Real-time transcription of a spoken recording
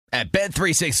At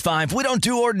Bet365, we don't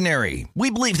do ordinary. We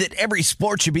believe that every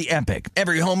sport should be epic.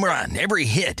 Every home run, every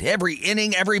hit, every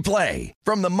inning, every play.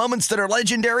 From the moments that are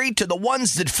legendary to the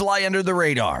ones that fly under the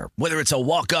radar. Whether it's a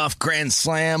walk-off grand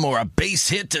slam or a base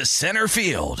hit to center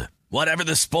field. Whatever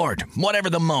the sport, whatever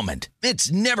the moment.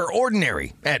 It's never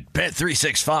ordinary at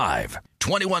Bet365.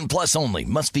 21 plus only.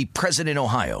 Must be present in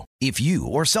Ohio. If you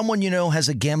or someone you know has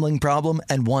a gambling problem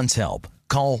and wants help,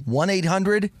 call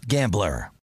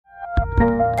 1-800-GAMBLER.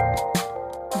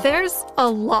 There's a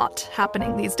lot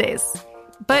happening these days,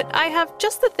 but I have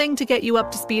just the thing to get you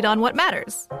up to speed on what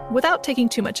matters without taking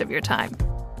too much of your time.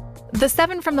 The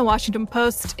 7 from the Washington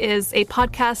Post is a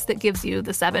podcast that gives you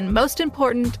the 7 most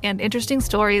important and interesting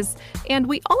stories, and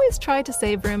we always try to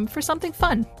save room for something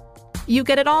fun. You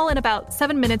get it all in about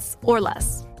 7 minutes or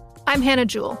less. I'm Hannah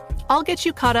Jewell. I'll get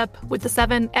you caught up with the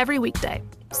 7 every weekday.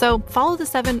 So follow the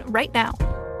 7 right now.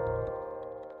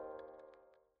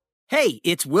 Hey,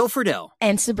 it's Will Friedle.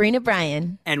 And Sabrina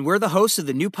Bryan. And we're the hosts of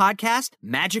the new podcast,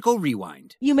 Magical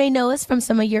Rewind. You may know us from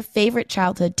some of your favorite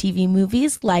childhood TV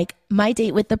movies like My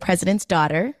Date with the President's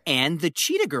Daughter. And the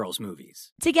Cheetah Girls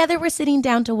movies. Together, we're sitting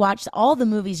down to watch all the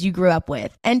movies you grew up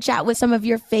with and chat with some of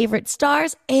your favorite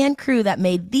stars and crew that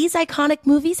made these iconic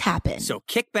movies happen. So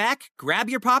kick back, grab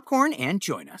your popcorn, and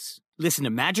join us. Listen to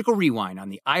Magical Rewind on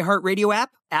the iHeartRadio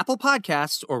app, Apple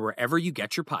Podcasts, or wherever you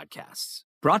get your podcasts.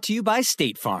 Brought to you by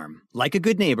State Farm. Like a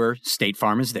good neighbor, State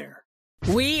Farm is there.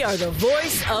 We are the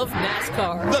voice of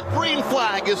NASCAR. The green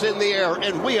flag is in the air,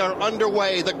 and we are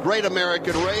underway. The Great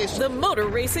American Race. The Motor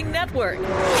Racing Network.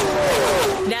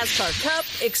 NASCAR Cup,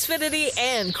 Xfinity,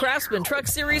 and Craftsman Truck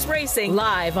Series Racing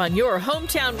live on your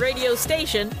hometown radio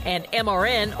station and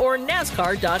MRN or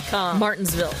NASCAR.com.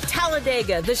 Martinsville,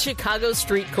 Talladega, the Chicago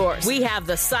Street Course. We have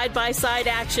the side-by-side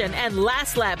action and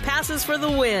last lap passes for the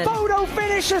win. Photo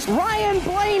finishes. Ryan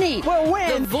Blaney will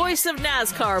win. The voice of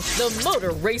NASCAR, the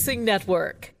Motor Racing Network.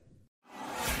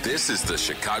 This is the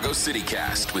Chicago City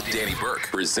Cast with Danny Burke,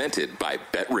 presented by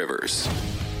BetRivers.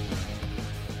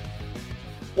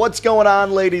 What's going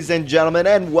on, ladies and gentlemen,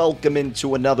 and welcome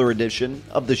into another edition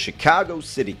of the Chicago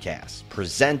City Cast,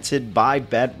 presented by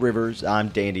BetRivers. I'm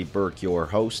Danny Burke, your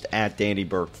host, at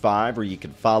DannyBurke5, or you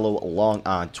can follow along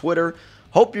on Twitter.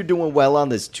 Hope you're doing well on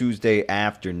this Tuesday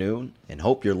afternoon, and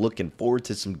hope you're looking forward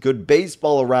to some good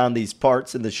baseball around these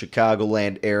parts in the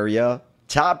Chicagoland area.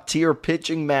 Top-tier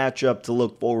pitching matchup to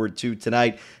look forward to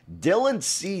tonight. Dylan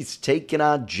Cease taking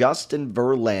on Justin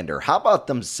Verlander. How about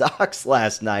them Sox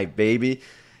last night, baby?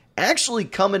 Actually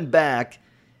coming back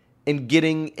and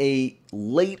getting a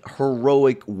late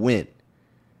heroic win.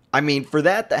 I mean, for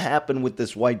that to happen with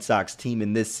this White Sox team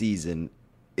in this season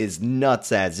is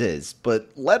nuts as is, but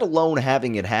let alone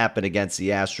having it happen against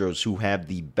the Astros, who have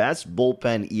the best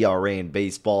bullpen ERA in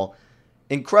baseball.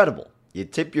 Incredible. You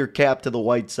tip your cap to the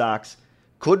White Sox.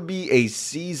 Could be a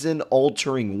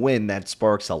season-altering win that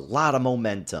sparks a lot of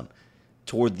momentum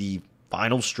toward the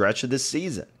final stretch of this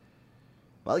season.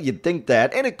 Well, you'd think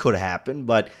that, and it could happen,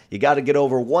 but you got to get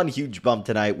over one huge bump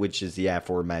tonight, which is the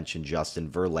aforementioned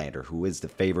Justin Verlander, who is the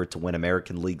favorite to win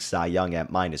American League Cy Young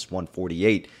at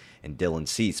 -148, and Dylan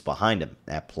Cease behind him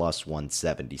at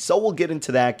 +170. So we'll get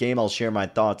into that game. I'll share my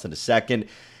thoughts in a second,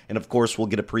 and of course, we'll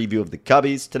get a preview of the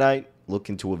Cubbies tonight,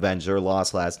 looking to avenge their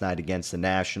loss last night against the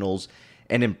Nationals.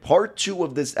 And in part 2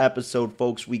 of this episode,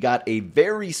 folks, we got a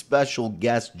very special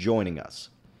guest joining us.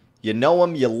 You know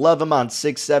him, you love him on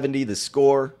 670 The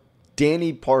Score.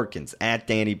 Danny Parkins, at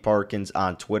Danny Parkins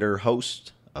on Twitter,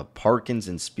 host of Parkins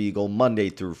and Spiegel, Monday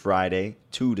through Friday,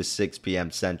 2 to 6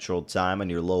 p.m. Central Time on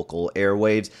your local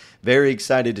airwaves. Very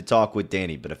excited to talk with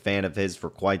Danny, been a fan of his for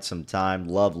quite some time.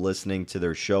 Love listening to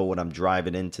their show when I'm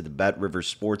driving into the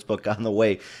BetRivers Sportsbook on the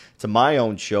way to my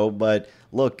own show. But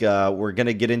look, we're going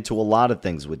to get into a lot of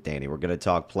things with Danny. We're going to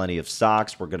talk plenty of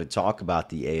Sox. We're going to talk about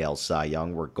the AL Cy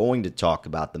Young. We're going to talk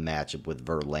about the matchup with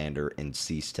Verlander and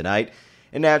Cease tonight.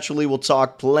 And naturally, we'll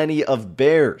talk plenty of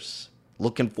Bears.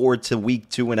 Looking forward to week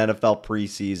 2 in NFL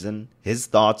preseason. His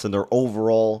thoughts on their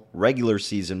overall regular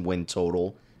season win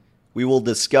total. We will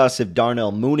discuss if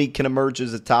Darnell Mooney can emerge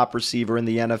as a top receiver in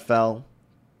the NFL.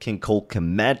 Can Cole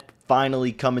Kmet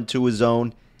finally come into his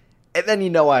own? And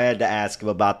then I had to ask him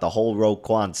about the whole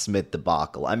Roquan Smith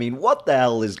debacle. I mean, what the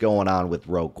hell is going on with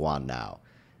Roquan now?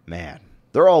 Man,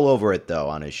 they're all over it, though,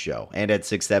 on his show. And at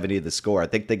 670 The Score. I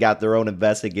think they got their own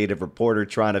investigative reporter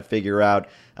trying to figure out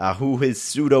who his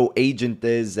pseudo-agent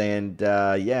is. And,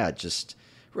 just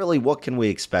really what can we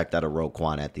expect out of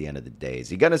Roquan at the end of the day? Is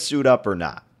he going to suit up or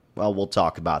not? Well, we'll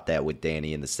talk about that with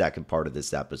Danny in the second part of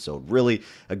this episode. Really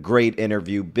a great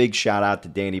interview. Big shout out to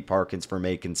Danny Parkins for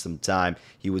making some time.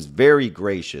 He was very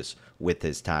gracious with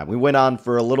his time. We went on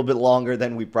for a little bit longer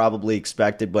than we probably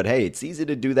expected, but hey, it's easy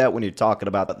to do that when you're talking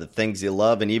about the things you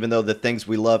love. And even though the things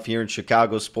we love here in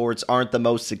Chicago sports aren't the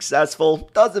most successful,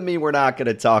 doesn't mean we're not going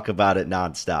to talk about it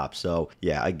nonstop. So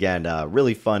yeah, again,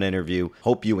 really fun interview.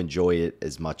 Hope you enjoy it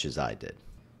as much as I did.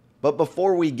 But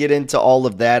before we get into all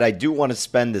of that, I do want to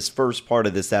spend this first part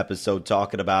of this episode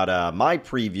talking about my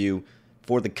preview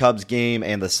for the Cubs game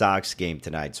and the Sox game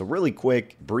tonight. So really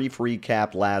quick, brief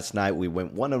recap. Last night we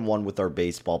went 1-1 with our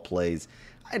baseball plays.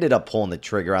 I ended up pulling the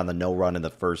trigger on the no run in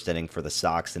the first inning for the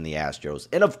Sox and the Astros.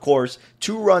 And of course,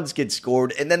 2 runs get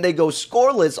scored and then they go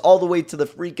scoreless all the way to the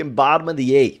freaking bottom of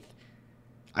the 8th.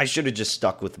 I should have just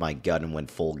stuck with my gut and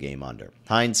went full game under.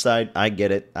 Hindsight, I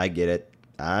get it.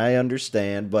 I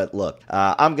understand, but look,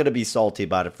 I'm going to be salty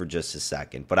about it for just a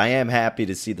second, but I am happy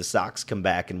to see the Sox come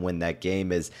back and win that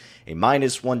game. As a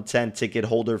 -110 ticket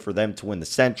holder for them to win the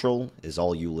Central, as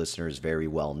all you listeners very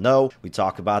well know. We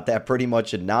talk about that pretty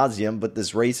much ad nauseum, but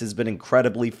this race has been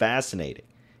incredibly fascinating,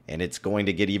 and it's going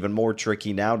to get even more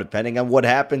tricky now depending on what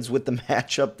happens with the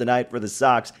matchup tonight for the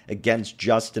Sox against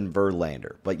Justin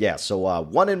Verlander. But yeah, so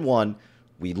 1-1,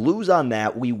 we lose on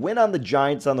that. We win on the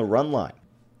Giants on the run line.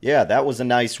 Yeah, that was a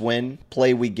nice win.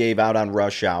 Play we gave out on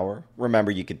Rush Hour. Remember,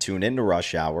 you could tune into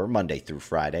Rush Hour Monday through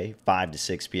Friday, 5 to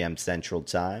 6 p.m. Central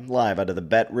Time, live out of the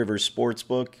Bet Rivers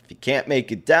Sportsbook. If you can't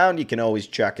make it down, you can always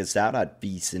check us out at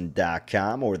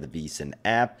VSiN.com or the VSiN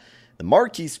app, the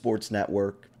Marquee Sports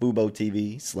Network, Fubo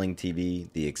TV, Sling TV,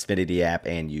 the Xfinity app,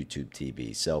 and YouTube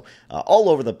TV. So all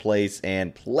over the place,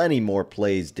 and plenty more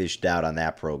plays dished out on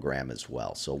that program as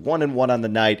well. So 1-1 on the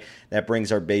night. That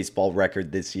brings our baseball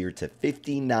record this year to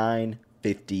 59,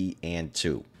 50, and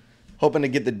 2. Hoping to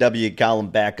get the W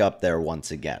column back up there once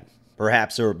again.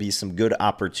 Perhaps there will be some good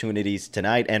opportunities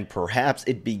tonight, and perhaps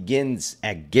it begins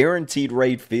at Guaranteed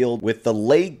Rate Field with the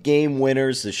late game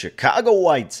winners, the Chicago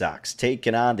White Sox,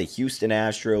 taking on the Houston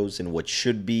Astros in what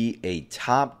should be a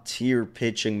top-tier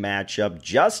pitching matchup.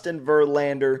 Justin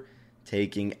Verlander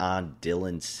taking on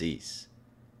Dylan Cease.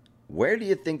 Where do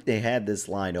you think they had this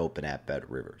line open at Bet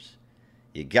Rivers?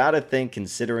 You got to think,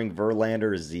 considering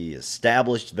Verlander is the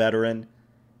established veteran,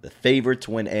 the favorite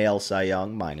to win AL Cy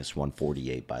Young,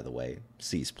 -148, by the way.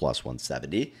 Cease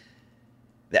 +170.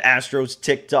 The Astros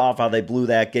ticked off how they blew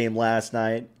that game last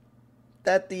night.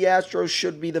 That the Astros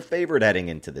should be the favorite heading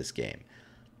into this game.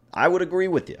 I would agree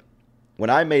with you.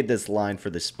 When I made this line for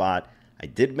this spot, I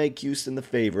did make Houston the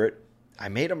favorite. I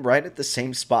made them right at the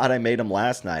same spot I made them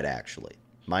last night, actually.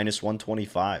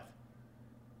 -125.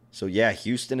 So yeah,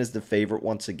 Houston is the favorite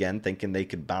once again, thinking they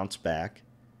could bounce back.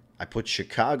 I put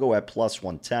Chicago at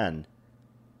 +110,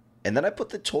 and then I put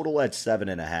the total at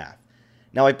 7.5.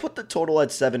 Now, I put the total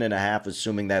at 7.5,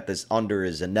 assuming that this under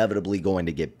is inevitably going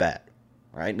to get bet,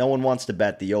 right? No one wants to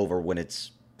bet the over when it's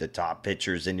the top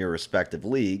pitchers in your respective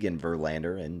league in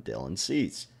Verlander and Dylan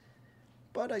Cease.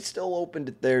 But I still opened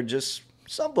it there. Just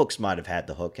some books might have had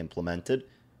the hook implemented,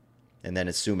 and then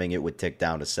assuming it would tick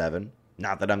down to 7.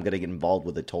 Not that I'm going to get involved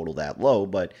with a total that low,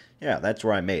 but yeah, that's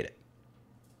where I made it.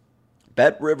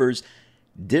 Bet Rivers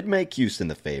did make Houston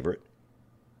the favorite,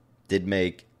 did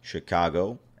make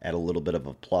Chicago at a little bit of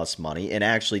a plus money, and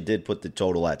actually did put the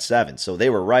total at 7. So they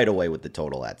were right away with the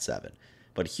total at 7.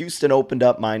 But Houston opened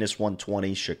up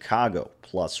 -120, Chicago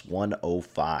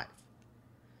 +105.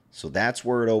 So that's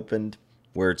where it opened.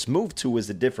 Where it's moved to is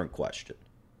a different question.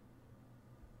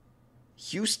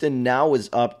 Houston now is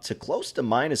up to close to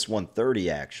 -130,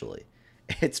 actually.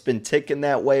 It's been ticking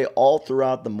that way all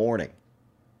throughout the morning.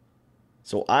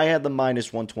 So I had the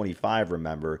 -125,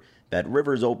 remember. Bet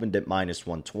Rivers opened at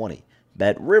 -120.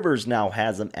 Bet Rivers now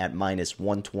has them at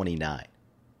 -129.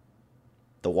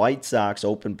 The White Sox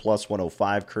opened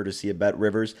 +105, courtesy of Bet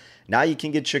Rivers. Now you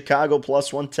can get Chicago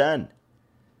 +110.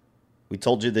 We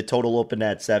told you the total opened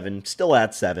at 7, still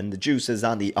at 7. The juice is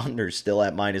on the under, still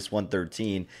at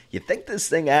 -113. You think this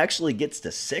thing actually gets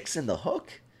to 6 in the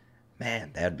hook?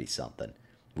 Man, that'd be something.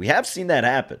 We have seen that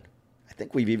happen. I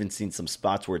think we've even seen some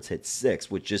spots where it's hit 6,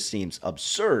 which just seems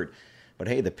absurd. But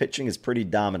hey, the pitching is pretty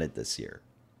dominant this year.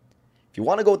 If you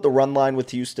want to go with the run line with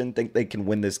Houston, think they can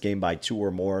win this game by 2 or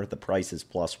more, the price is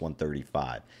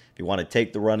 +135. If you want to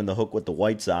take the run in the hook with the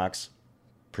White Sox,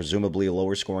 presumably a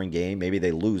lower scoring game, maybe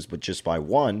they lose, but just by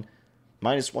 1,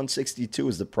 -162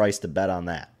 is the price to bet on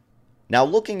that. Now,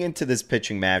 looking into this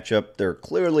pitching matchup, there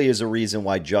clearly is a reason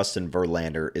why Justin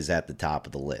Verlander is at the top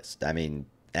of the list. I mean,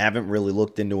 I haven't really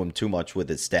looked into him too much with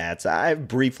his stats. I've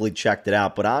briefly checked it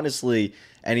out, but honestly,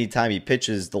 anytime he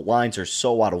pitches, the lines are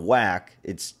so out of whack,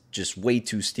 it's just way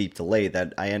too steep to lay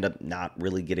that I end up not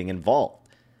really getting involved.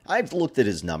 I've looked at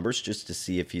his numbers just to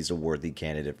see if he's a worthy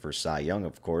candidate for Cy Young,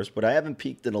 of course, but I haven't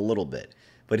peeked in a little bit.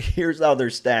 But here's how they're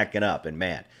stacking up, and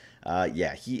man,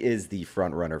 he is the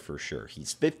front runner for sure.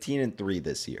 He's 15-3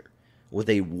 this year with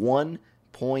a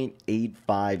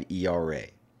 1.85 ERA.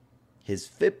 His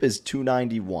FIP is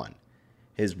 291.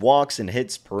 His walks and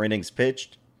hits per innings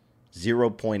pitched,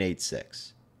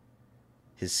 0.86.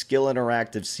 His skill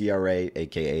interactive CRA,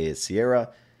 aka his Sierra,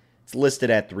 is listed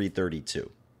at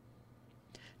 332.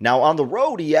 Now on the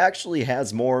road, he actually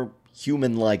has more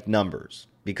human-like numbers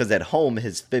because at home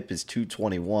his FIP is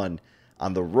 221.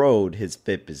 On the road, his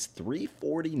FIP is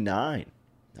 349.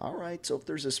 All right, so if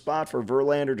there's a spot for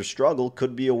Verlander to struggle,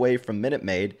 could be away from Minute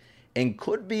Maid, and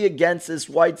could be against this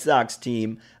White Sox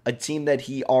team, a team that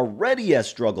he already has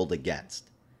struggled against.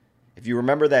 If you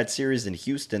remember that series in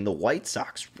Houston, the White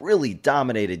Sox really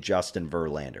dominated Justin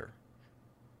Verlander.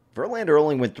 Verlander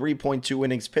only went 3.2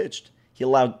 innings pitched. He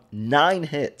allowed 9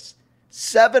 hits,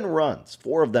 7 runs.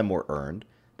 4 of them were earned,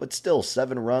 but still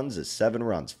 7 runs is 7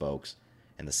 runs, folks.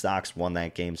 And the Sox won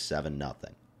that game 7-0.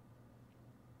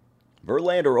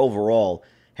 Verlander overall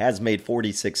has made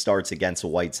 46 starts against the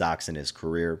White Sox in his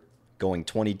career, going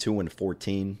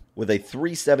 22-14. With a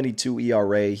 3.72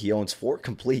 ERA, he owns 4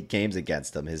 complete games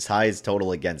against them, his highest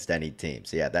total against any team.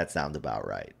 So yeah, that sounds about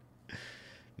right.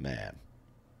 Man.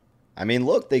 I mean,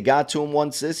 look, they got to him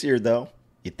once this year, though.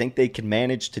 You think they can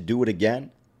manage to do it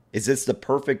again? Is this the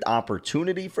perfect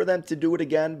opportunity for them to do it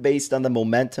again based on the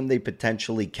momentum they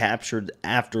potentially captured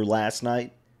after last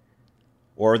night?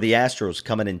 Or are the Astros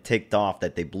coming and ticked off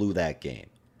that they blew that game,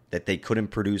 that they couldn't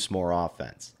produce more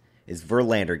offense? Is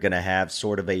Verlander going to have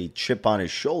sort of a chip on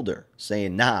his shoulder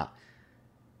saying, nah,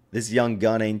 this young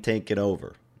gun ain't taking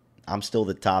over. I'm still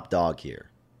the top dog here.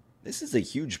 This is a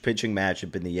huge pitching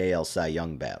matchup in the AL Cy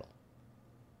Young battle.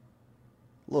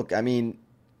 Look, I mean,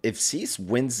 if Cease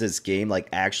wins this game, like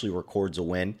actually records a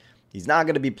win, he's not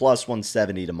going to be plus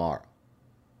 170 tomorrow.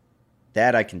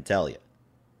 That I can tell you.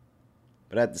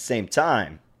 But at the same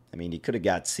time, I mean, he could have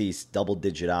got Cease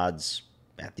double-digit odds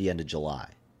at the end of July.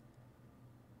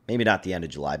 Maybe not the end of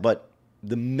July, but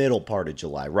the middle part of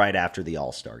July, right after the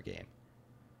All-Star game.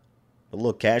 But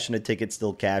look, cashing a ticket's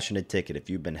still cashing a ticket. If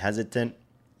you've been hesitant,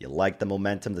 you like the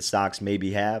momentum the Sox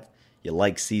maybe have, you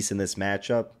like Cease in this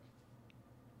matchup,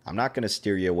 I'm not going to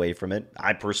steer you away from it.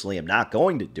 I personally am not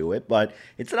going to do it, but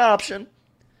it's an option.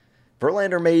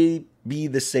 Verlander may be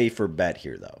the safer bet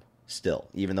here, though, still,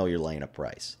 even though you're laying a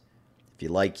price. If you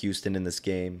like Houston in this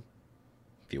game,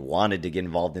 if you wanted to get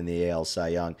involved in the AL Cy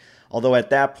Young, although at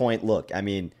that point, look, I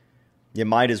mean, you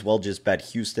might as well just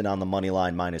bet Houston on the money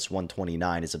line minus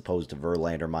 129 as opposed to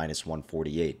Verlander minus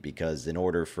 148, because in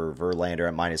order for Verlander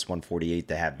at minus 148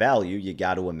 to have value, you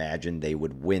got to imagine they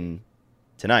would win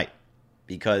tonight.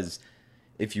 Because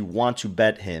if you want to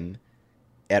bet him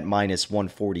at minus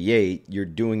 148, you're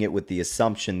doing it with the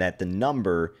assumption that the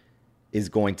number is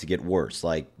going to get worse.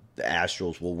 Like the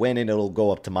Astros will win and it'll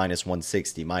go up to minus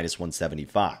 160, minus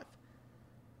 175.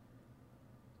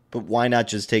 But why not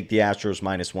just take the Astros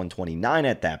minus 129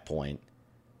 at that point?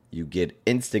 You get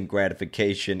instant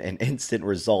gratification and instant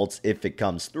results if it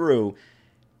comes through,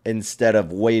 instead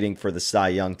of waiting for the Cy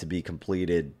Young to be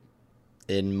completed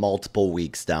in multiple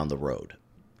weeks down the road.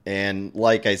 And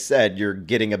like I said, you're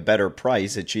getting a better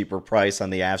price, a cheaper price on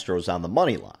the Astros on the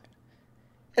money line.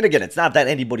 And again, it's not that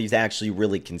anybody's actually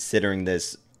really considering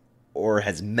this or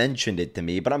has mentioned it to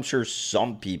me, but I'm sure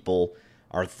some people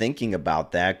are thinking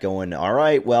about that, going, all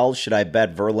right, well, should I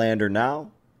bet Verlander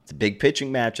now? It's a big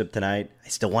pitching matchup tonight. I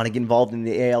still want to get involved in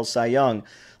the AL Cy Young.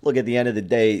 Look, at the end of the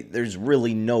day, there's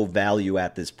really no value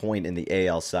at this point in the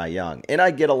AL Cy Young. And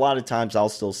I get a lot of times I'll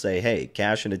still say, hey,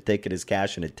 cashing a ticket is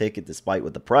cashing a ticket despite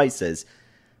what the price is.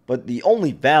 But the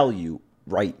only value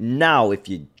right now, if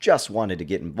you just wanted to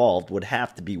get involved, would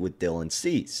have to be with Dylan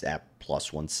Cease at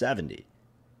plus 170.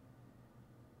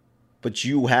 But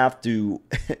you have to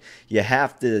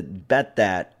bet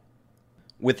that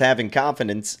with having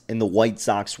confidence in the White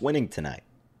Sox winning tonight.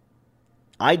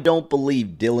 I don't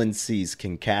believe Dylan Cease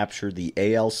can capture the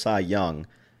AL Cy Young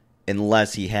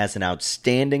unless he has an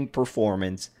outstanding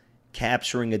performance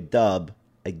capturing a dub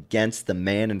against the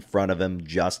man in front of him,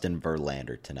 Justin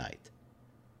Verlander, tonight.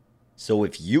 So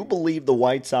if you believe the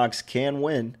White Sox can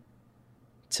win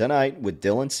tonight with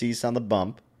Dylan Cease on the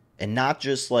bump, and not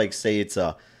just like say it's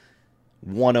a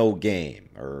 1-0 game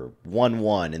or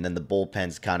 1-1, and then the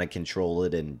bullpens kind of control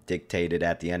it and dictate it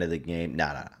at the end of the game.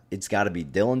 Nah. It's got to be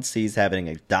Dylan Cease having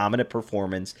a dominant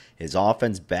performance, his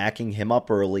offense backing him up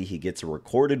early. He gets a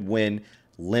recorded win,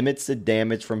 limits the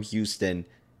damage from Houston,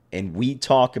 and we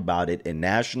talk about it, and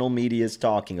national media is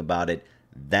talking about it.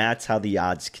 That's how the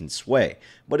odds can sway.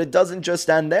 But it doesn't just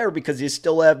end there, because you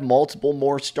still have multiple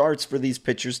more starts for these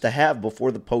pitchers to have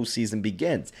before the postseason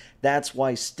begins. That's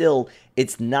why still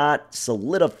it's not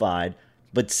solidified,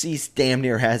 but Cease damn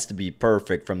near has to be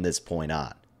perfect from this point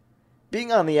on.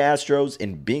 Being on the Astros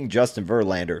and being Justin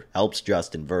Verlander helps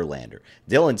Justin Verlander.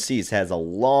 Dylan Cease has a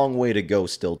long way to go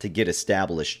still to get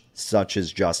established, such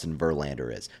as Justin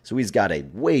Verlander is. So he's got a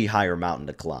way higher mountain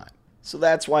to climb. So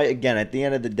that's why, again, at the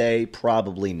end of the day,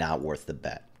 probably not worth the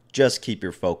bet. Just keep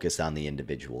your focus on the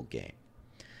individual game.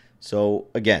 So,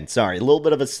 again, sorry, a little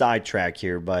bit of a sidetrack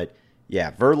here, but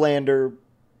yeah, Verlander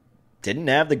didn't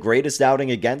have the greatest outing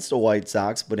against the White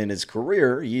Sox, but in his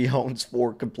career, he owns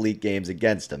 4 complete games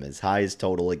against them, his highest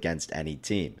total against any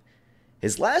team.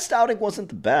 His last outing wasn't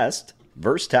the best.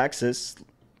 Versus Texas,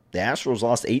 the Astros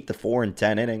lost 8-4 in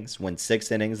 10 innings, went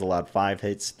 6 innings, allowed 5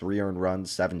 hits, 3 earned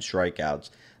runs, 7 strikeouts.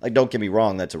 Like, don't get me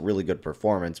wrong, that's a really good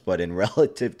performance, but in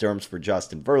relative terms for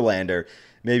Justin Verlander,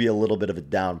 maybe a little bit of a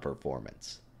down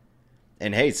performance.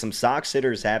 And hey, some Sox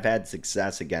hitters have had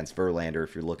success against Verlander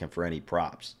if you're looking for any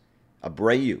props.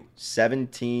 Abreu,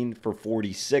 17 for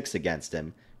 46 against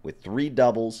him with 3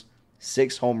 doubles,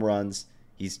 6 home runs.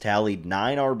 He's tallied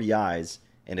 9 RBIs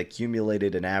and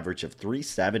accumulated an average of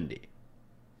 370.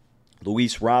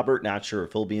 Luis Robert, not sure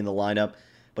if he'll be in the lineup,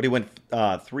 but he went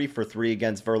 3 for 3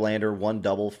 against Verlander, 1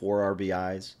 double, 4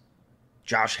 RBIs.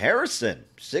 Josh Harrison,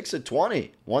 6 of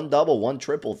 20, 1 double, 1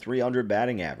 triple, 300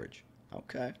 batting average.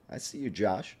 Okay, I see you,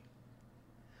 Josh.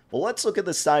 Well, let's look at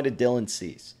the side of Dylan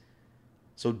Cease.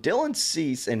 So Dylan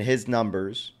Cease and his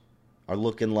numbers are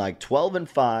looking like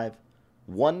 12-5,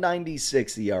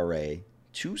 196 ERA,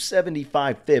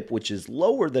 275 FIP, which is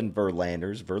lower than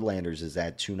Verlander's. Verlander's is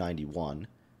at 291.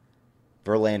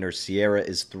 Verlander's Sierra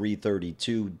is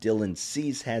 332. Dylan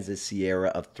Cease has a Sierra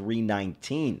of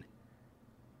 319.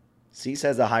 Cease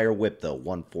has a higher whip, though,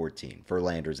 114.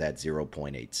 Verlander's at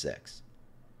 0.86.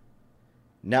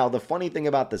 Now, the funny thing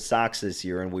about the Sox this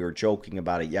year, and we were joking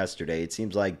about it yesterday, it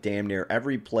seems like damn near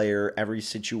every player, every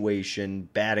situation,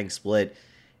 batting split,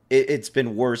 it's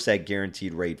been worse at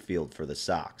Guaranteed Rate Field for the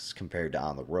Sox compared to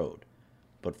on the road.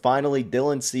 But finally,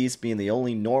 Dylan Cease, being the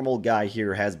only normal guy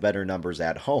here, has better numbers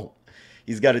at home.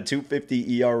 He's got a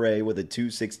 250 ERA with a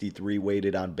 263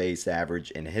 weighted on base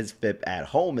average, and his FIP at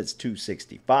home is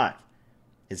 265.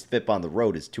 His FIP on the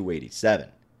road is 287.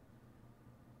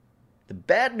 The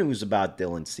bad news about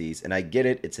Dylan Cease, and I get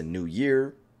it, it's a new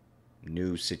year,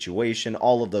 new situation,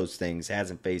 all of those things,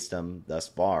 hasn't faced him thus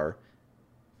far,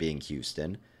 being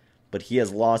Houston, but he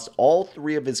has lost all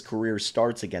 3 of his career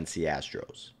starts against the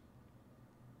Astros.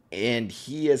 And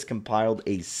he has compiled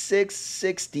a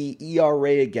 6.60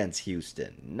 ERA against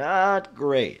Houston. Not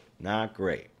great, not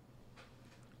great.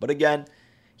 But again,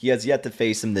 he has yet to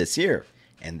face him this year,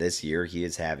 and this year he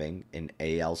is having an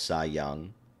AL Cy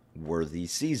Young worthy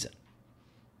season.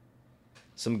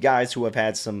 Some guys who have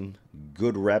had some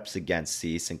good reps against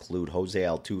Cease include Jose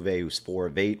Altuve, who's 4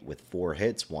 of 8 with 4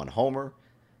 hits, 1 homer.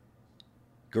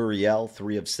 Gurriel,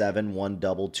 3 of 7, 1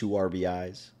 double, 2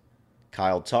 RBIs.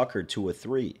 Kyle Tucker, 2 of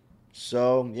 3.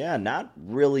 So, yeah, not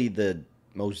really the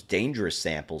most dangerous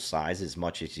sample size as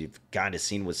much as you've kind of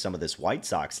seen with some of this White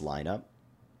Sox lineup.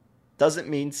 Doesn't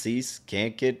mean Cease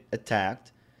can't get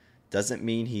attacked. Doesn't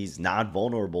mean he's not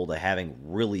vulnerable to having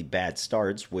really bad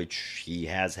starts, which he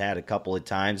has had a couple of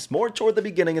times. More toward the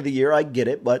beginning of the year, I get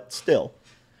it, but still.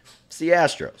 It's the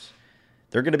Astros.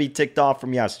 They're going to be ticked off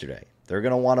from yesterday. They're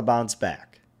going to want to bounce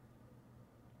back.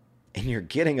 And you're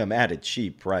getting them at a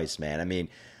cheap price, man. I mean,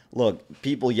 look,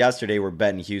 people yesterday were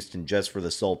betting Houston just for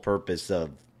the sole purpose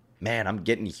of, man, I'm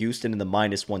getting Houston in the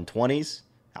minus 120s.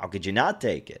 How could you not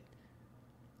take it?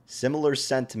 Similar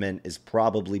sentiment is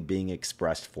probably being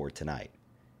expressed for tonight.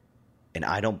 And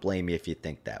I don't blame you if you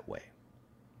think that way.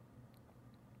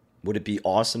 Would it be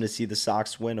awesome to see the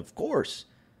Sox win? Of course.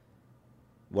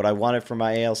 Would I want it for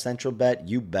my AL Central bet?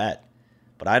 You bet.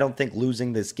 But I don't think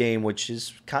losing this game, which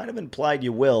is kind of implied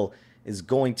you will, is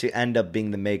going to end up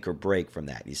being the make or break from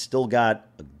that. You still got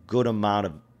a good amount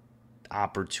of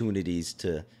opportunities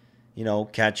to,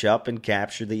 catch up and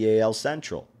capture the AL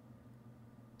Central.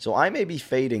 So I may be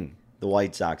fading the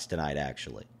White Sox tonight,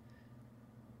 actually.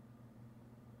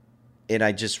 And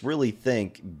I just really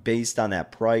think, based on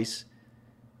that price,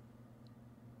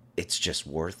 it's just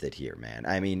worth it here, man.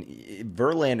 I mean,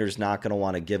 Verlander's not going to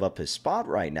want to give up his spot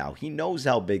right now. He knows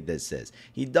how big this is.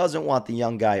 He doesn't want the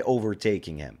young guy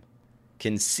overtaking him.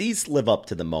 Can Cease live up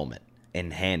to the moment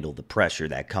and handle the pressure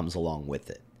that comes along with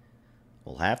it?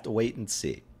 We'll have to wait and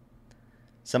see.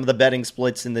 Some of the betting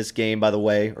splits in this game, by the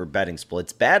way, or batting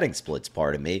splits,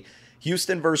 pardon me.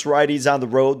 Houston versus righties on the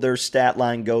road. Their stat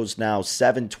line goes now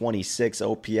 726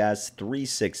 OPS,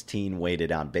 316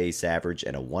 weighted on base average,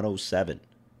 and a 107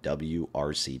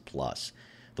 WRC+.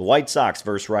 The White Sox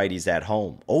versus righties at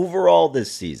home. Overall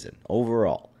this season,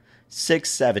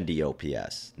 670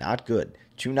 OPS. Not good.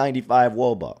 295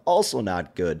 WOBA. Also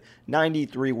not good.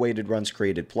 93 weighted runs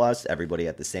created plus. Everybody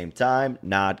at the same time.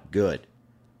 Not good.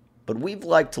 But we've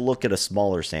liked to look at a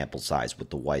smaller sample size with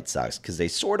the White Sox because they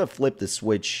sort of flipped the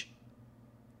switch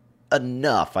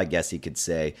enough, I guess you could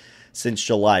say, since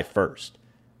July 1st.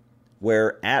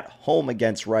 Where at home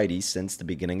against righties since the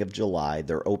beginning of July,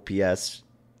 their OPS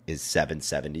is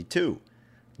 772.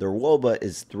 Their WOBA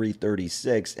is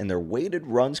 336, and their weighted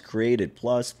runs created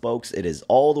plus, folks, it is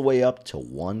all the way up to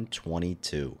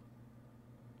 122.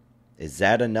 Is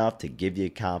that enough to give you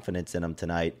confidence in them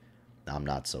tonight? I'm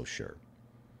not so sure.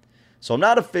 So I'm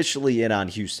not officially in on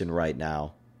Houston right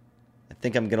now. I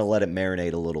think I'm going to let it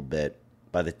marinate a little bit.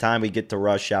 By the time we get to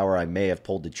rush hour, I may have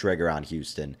pulled the trigger on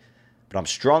Houston. But I'm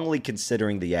strongly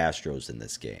considering the Astros in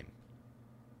this game.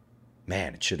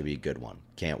 Man, it should be a good one.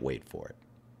 Can't wait for it.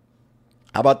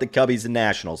 How about the Cubbies and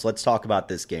Nationals? Let's talk about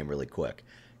this game really quick.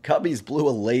 Cubbies blew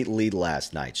a late lead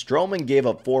last night. Stroman gave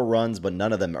up 4 runs, but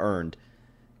none of them earned.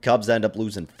 Cubs end up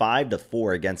losing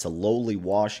 5-4 against a lowly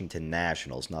Washington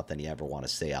Nationals. Nothing you ever want to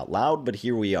say out loud, but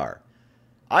here we are.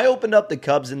 I opened up the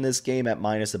Cubs in this game at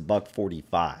minus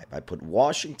 $1.45. I put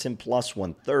Washington plus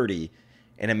 130,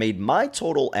 and it made my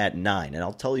total at 9, and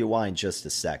I'll tell you why in just a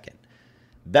second.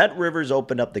 Bet Rivers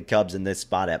opened up the Cubs in this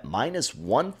spot at minus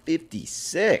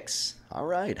 156. All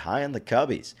right, high on the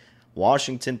Cubbies.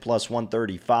 Washington plus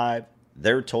 135,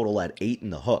 their total at 8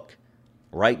 in the hook.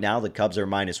 Right now, the Cubs are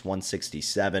minus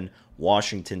 167.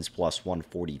 Washington's plus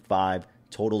 145.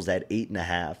 Totals at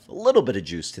 8.5. A little bit of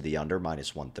juice to the under,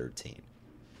 minus 113.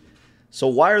 So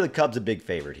why are the Cubs a big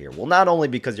favorite here? Well, not only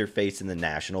because you're facing the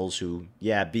Nationals, who,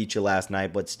 beat you last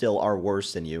night, but still are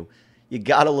worse than you. You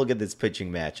got to look at this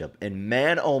pitching matchup. And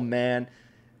man, oh man,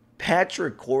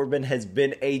 Patrick Corbin has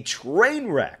been a train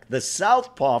wreck. The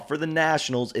southpaw for the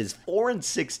Nationals is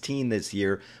 4-16 this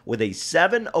year with a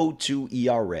 7.02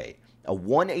 ERA, a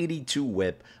 182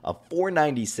 whip, a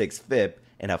 496 FIP,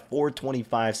 and a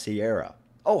 425 SIERA.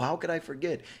 Oh, how could I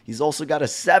forget? He's also got a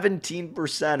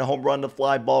 17% home run to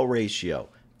fly ball ratio.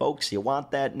 Folks, you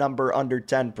want that number under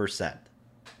 10%.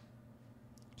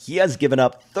 He has given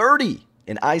up 30,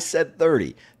 and I said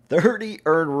 30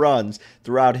 earned runs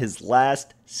throughout his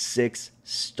last 6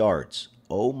 starts.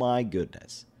 Oh my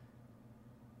goodness.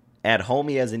 At home,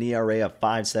 he has an ERA of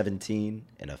 5.17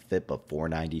 and a FIP of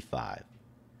 4.95.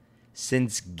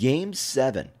 Since Game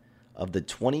 7 of the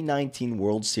 2019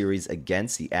 World Series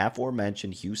against the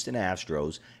aforementioned Houston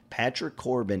Astros, Patrick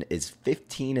Corbin is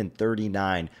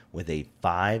 15-39 with a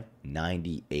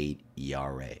 5.98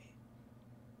 ERA.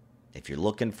 If you're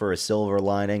looking for a silver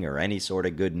lining or any sort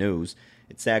of good news,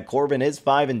 it's that Corbin is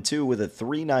 5-2 with a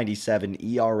 3.97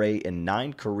 ERA in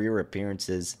 9 career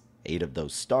appearances, 8 of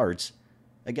those starts,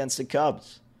 against the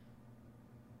Cubs.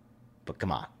 But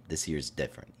come on, this year's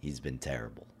different. He's been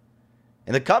terrible.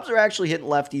 And the Cubs are actually hitting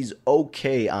lefties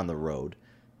okay on the road.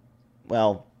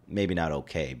 Well, maybe not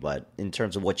okay, but in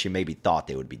terms of what you maybe thought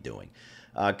they would be doing.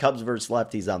 Cubs versus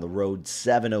lefties on the road,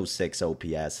 706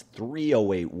 OPS,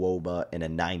 308 WOBA, and a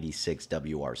 96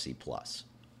 WRC+.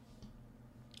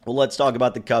 Well, let's talk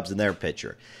about the Cubs and their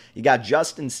pitcher. You got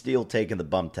Justin Steele taking the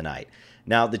bump tonight.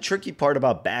 Now, the tricky part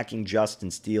about backing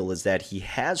Justin Steele is that he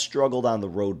has struggled on the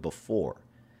road before.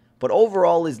 But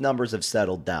overall, his numbers have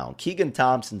settled down. Keegan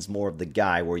Thompson's more of the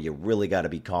guy where you really got to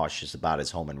be cautious about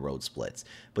his home and road splits.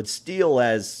 But Steele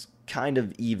has kind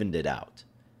of evened it out.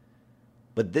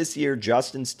 But this year,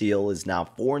 Justin Steele is now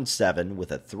 4-7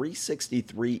 with a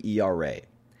 3.63 ERA.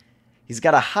 He's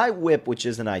got a high whip, which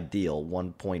isn't ideal,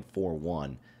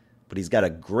 1.41. But he's got a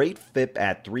great FIP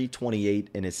at 3.28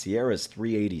 and his SIERA is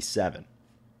 3.87.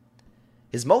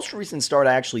 His most recent start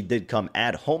actually did come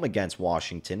at home against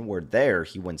Washington, where there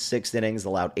he went 6 innings,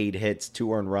 allowed 8 hits,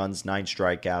 2 earned runs, 9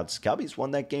 strikeouts. Cubbies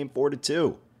won that game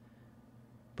 4-2.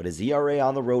 But his ERA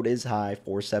on the road is high,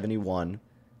 4.71.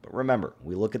 But remember,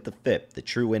 we look at the FIP, the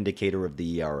true indicator of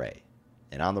the ERA.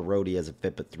 And on the road, he has a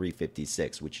FIP of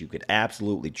 3.56, which you could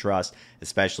absolutely trust,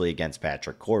 especially against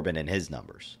Patrick Corbin and his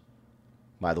numbers.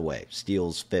 By the way,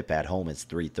 Steele's FIP at home is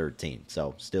 3.13,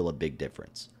 so still a big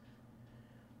difference.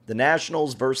 The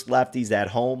Nationals versus lefties at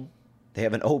home. They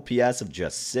have an OPS of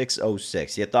just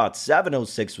 606. You thought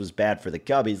 706 was bad for the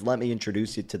Cubbies. Let me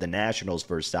introduce you to the Nationals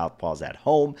versus Southpaws at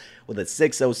home with a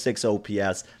 606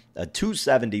 OPS, a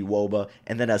 270 WOBA,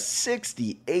 and then a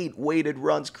 68 weighted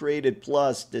runs created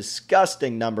plus.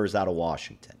 Disgusting numbers out of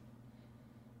Washington.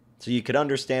 So you could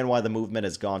understand why the movement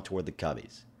has gone toward the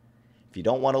Cubbies. If you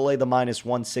don't want to lay the minus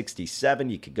 167,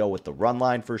 you could go with the run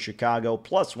line for Chicago.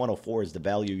 Plus 104 is the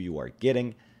value you are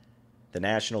getting. The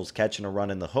Nationals catching a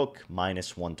run in the hook,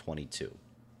 minus 122.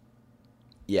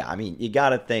 Yeah, I mean, you got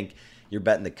to think you're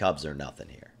betting the Cubs or nothing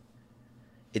here.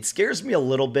 It scares me a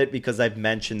little bit because I've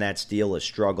mentioned that Steele has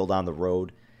struggled on the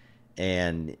road.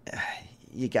 And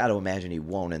you got to imagine he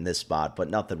won't in this spot, but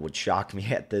nothing would shock me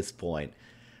at this point.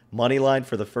 Money line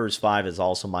for the first 5 is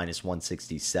also minus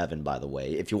 167, by the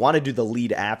way. If you want to do the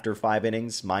lead after 5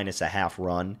 innings, minus a half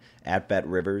run at Bet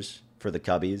Rivers for the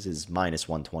Cubbies is minus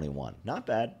 121. Not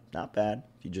bad, not bad.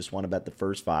 If you just want to bet the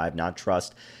first 5, not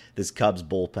trust this Cubs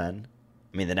bullpen.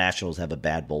 I mean, the Nationals have a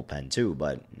bad bullpen too,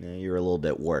 but you're a little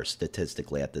bit worse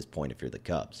statistically at this point if you're the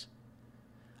Cubs.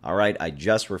 All right, I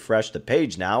just refreshed the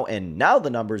page now, and now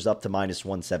the number's up to minus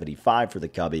 175 for the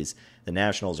Cubbies. The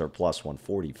Nationals are plus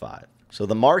 145. So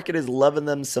the market is loving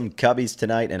them some Cubbies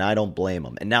tonight, and I don't blame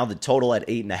them. And now the total at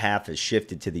 8.5 has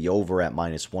shifted to the over at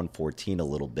minus 114 a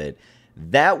little bit.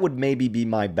 That would maybe be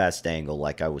my best angle,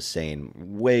 like I was saying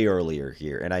way earlier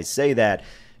here. And I say that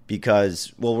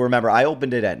because, well, remember, I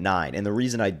opened it at 9. And the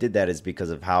reason I did that is because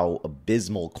of how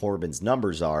abysmal Corbin's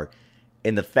numbers are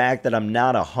and the fact that I'm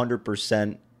not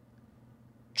 100%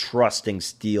 trusting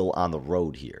Steele on the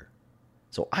road here.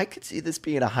 So I could see this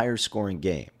being a higher scoring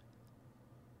game.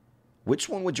 Which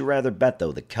one would you rather bet,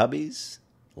 though? The Cubbies?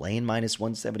 Laying minus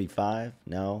 175?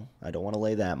 No, I don't want to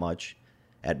lay that much.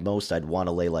 At most, I'd want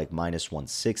to lay like minus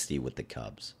 160 with the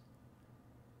Cubs.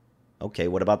 Okay,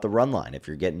 what about the run line if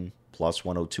you're getting plus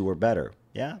 102 or better?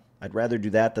 Yeah, I'd rather do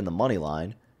that than the money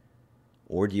line.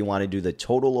 Or do you want to do the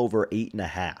total over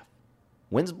 8.5?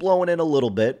 Wind's blowing in a little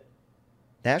bit.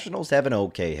 Nationals have an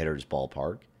okay hitter's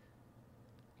ballpark.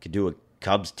 Could do a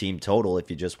Cubs team total if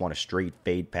you just want to straight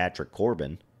fade Patrick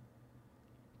Corbin.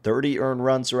 30 earned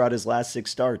runs throughout his last 6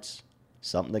 starts.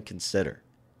 Something to consider.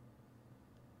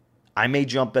 I may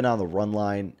jump in on the run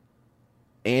line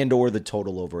and or the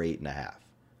total over 8.5.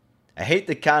 I hate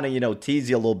to kind of, tease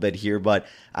you a little bit here, but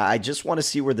I just want to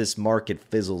see where this market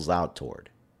fizzles out toward.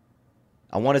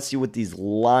 I want to see what these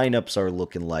lineups are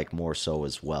looking like more so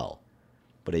as well.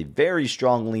 But a very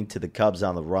strong lean to the Cubs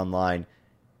on the run line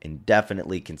and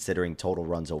definitely considering total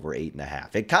runs over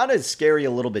 8.5. It kind of is scary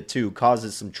a little bit too,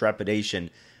 causes some trepidation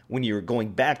when you're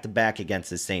going back-to-back against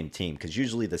the same team, because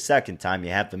usually the second time you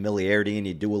have familiarity and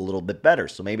you do a little bit better.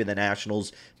 So maybe the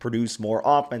Nationals produce more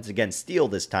offense against Steele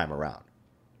this time around.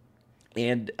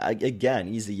 And again,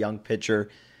 he's a young pitcher,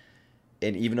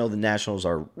 and even though the Nationals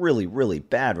are really, really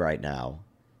bad right now,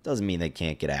 doesn't mean they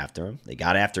can't get after him. They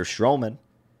got after Stroman.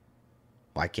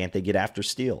 Why can't they get after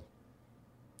Steele?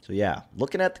 So yeah,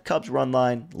 looking at the Cubs run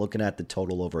line, looking at the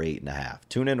total over 8.5.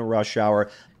 Tune in to Rush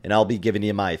Hour, and I'll be giving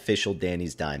you my official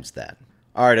Danny's Dimes then.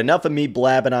 All right, enough of me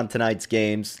blabbing on tonight's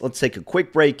games. Let's take a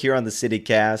quick break here on the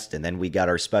CityCast, and then we got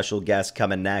our special guest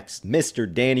coming next,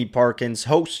 Mr. Danny Parkins,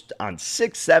 host on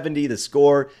 670 The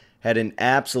Score. Had an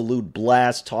absolute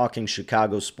blast talking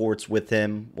Chicago sports with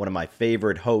him, one of my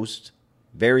favorite hosts.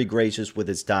 Very gracious with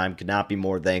his time, could not be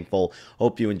more thankful.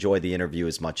 Hope you enjoyed the interview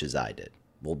as much as I did.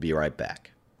 We'll be right back.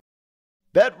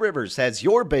 Bet Rivers has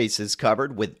your bases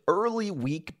covered with early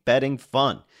week betting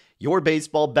fun. Your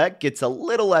baseball bet gets a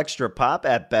little extra pop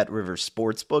at Bet Rivers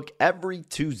Sportsbook every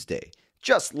Tuesday.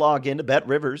 Just log into Bet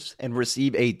Rivers and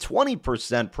receive a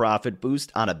 20% profit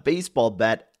boost on a baseball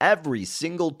bet every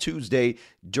single Tuesday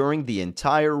during the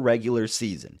entire regular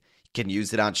season. You can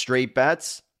use it on straight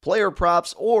bets, player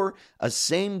props, or a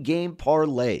same-game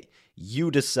parlay. You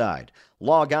decide.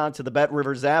 Log on to the Bet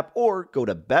Rivers app or go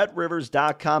to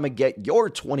BetRivers.com and get your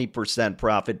 20%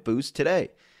 profit boost today.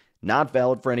 Not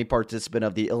valid for any participant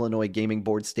of the Illinois Gaming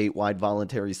Board statewide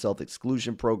voluntary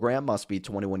self-exclusion program. Must be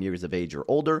 21 years of age or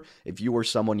older. If you or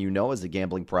someone you know has a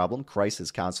gambling problem, crisis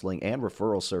counseling and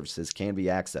referral services can be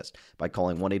accessed by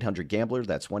calling 1-800-GAMBLER.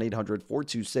 That's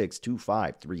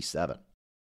 1-800-426-2537.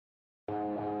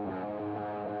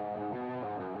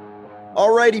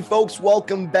 Alrighty, folks,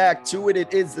 welcome back to it.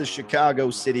 It is the Chicago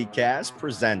City Cast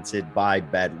presented by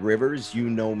Bet Rivers. You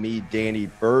know me, Danny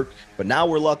Burke, but now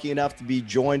we're lucky enough to be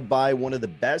joined by one of the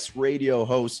best radio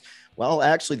hosts Well,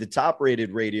 actually, the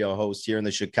top-rated radio host here in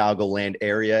the Chicagoland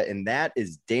area, and that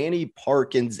is Danny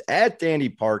Parkins at Danny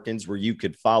Parkins, where you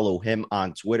could follow him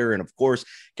on Twitter. And, of course,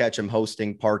 catch him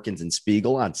hosting Parkins and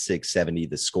Spiegel on 670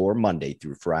 The Score, Monday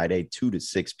through Friday, 2 to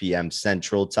 6 p.m.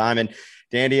 Central Time. And,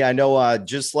 Danny, I know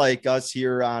just like us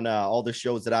here on all the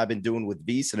shows that I've been doing with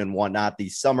VSiN and whatnot,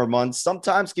 these summer months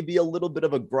sometimes can be a little bit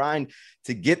of a grind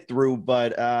to get through,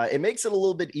 but it makes it a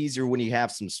little bit easier when you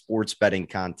have some sports betting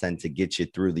content to get you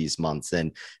through these months.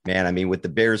 And man, I mean, with the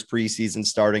Bears preseason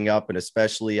starting up, and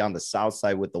especially on the South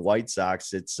side with the White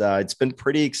Sox, it's been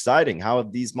pretty exciting. How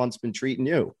have these months been treating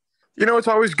you? You know, it's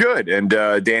always good. And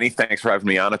Danny, thanks for having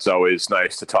me on. It's always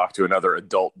nice to talk to another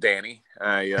adult Danny.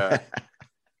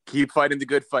 Keep fighting the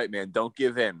good fight, man. Don't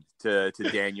give in to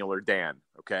Daniel or Dan.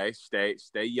 Okay, stay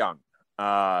young.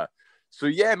 So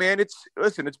yeah, man,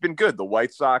 it's been good. The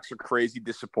White Sox are crazy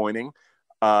disappointing,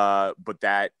 but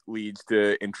that leads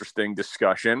to interesting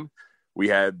discussion. We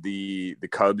had the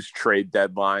Cubs trade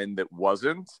deadline that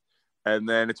wasn't, and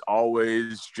then it's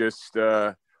always just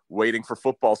waiting for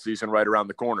football season right around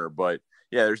the corner. But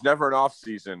yeah, there's never an off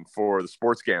season for the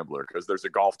sports gambler because there's a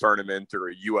golf tournament or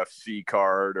a UFC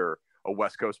card or a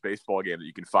West Coast baseball game that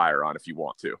you can fire on if you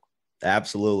want to.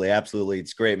 Absolutely.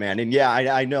 It's great, man. And yeah,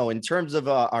 I know in terms of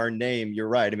our name, you're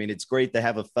right. I mean, it's great to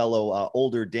have a fellow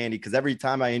older Danny, because every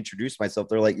time I introduce myself,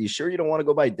 they're like, "You sure you don't want to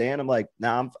go by Dan?" I'm like,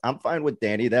 "Nah, I'm fine with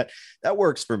Danny. That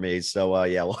works for me." So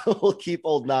yeah, we'll keep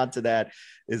holding on to that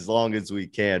as long as we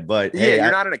can. But yeah, hey,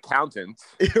 you're not an accountant,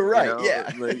 right?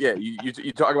 You know? Yeah.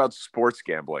 You talk about sports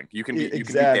gambling. You can be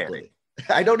exactly. Danny.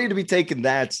 I don't need to be taken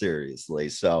that seriously.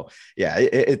 So yeah,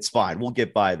 it's fine. We'll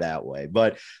get by that way.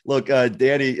 But look,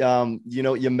 Danny,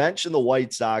 you mentioned the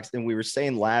White Sox, and we were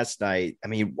saying last night, I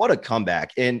mean, what a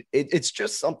comeback. And it's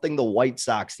just something the White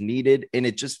Sox needed. And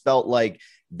it just felt like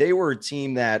they were a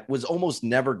team that was almost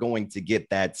never going to get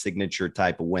that signature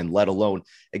type of win, let alone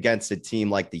against a team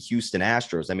like the Houston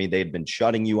Astros. I mean, they'd been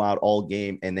shutting you out all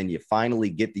game, and then you finally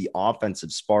get the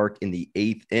offensive spark in the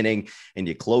 8th inning, and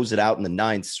you close it out in the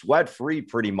 9th, sweat-free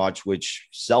pretty much, which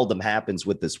seldom happens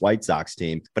with this White Sox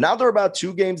team. But now they're about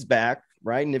 2 games back,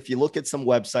 right? And if you look at some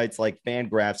websites like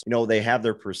Fangraphs, they have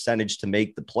their percentage to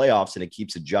make the playoffs, and it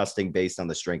keeps adjusting based on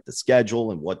the strength of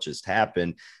schedule and what just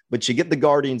happened. But you get the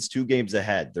Guardians 2 games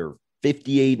ahead. They're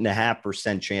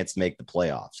 58.5% chance to make the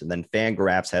playoffs. And then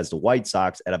Fangraphs has the White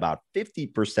Sox at about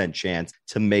 50% chance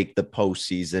to make the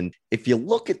postseason. If you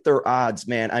look at their odds,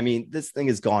 man, I mean, this thing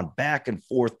has gone back and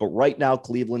forth, but right now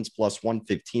Cleveland's plus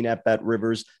 115 at Bet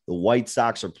Rivers. The White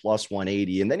Sox are plus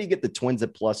 180. And then you get the Twins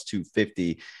at plus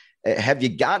 250. Have you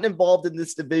gotten involved in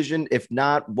this division? If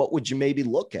not, what would you maybe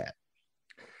look at?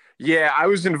 Yeah, I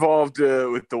was involved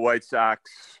with the White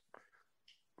Sox,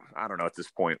 I don't know, at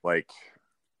this point, like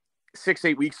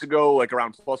 6-8 weeks ago, like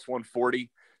around plus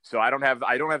 140. So I don't have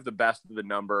the best of the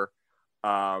number.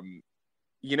 At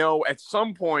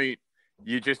some point,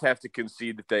 you just have to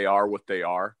concede that they are what they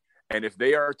are. And if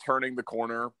they are turning the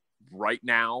corner right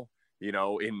now,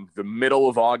 in the middle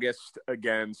of August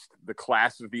against the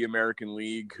class of the American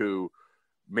League who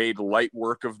made light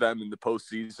work of them in the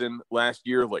postseason last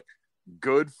year, like,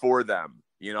 good for them.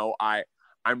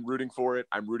 I'm rooting for it.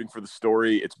 I'm rooting for the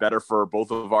story. It's better for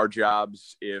both of our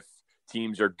jobs if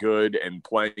teams are good and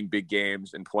playing big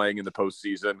games and playing in the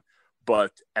postseason.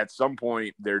 But at some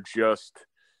point, they're just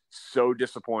so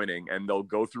disappointing, and they'll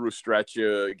go through a stretch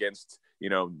against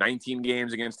 19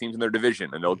 games against teams in their division,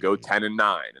 and they'll go 10-9, and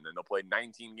then they'll play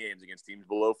 19 games against teams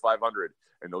below 500,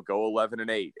 and they'll go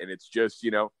 11-8. And it's just,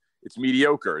 it's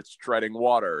mediocre. It's treading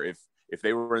water. If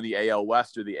they were in the AL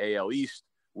West or the AL East,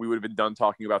 we would have been done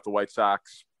talking about the White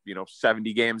Sox,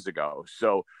 70 games ago.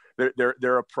 So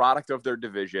they're a product of their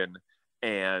division,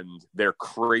 and they're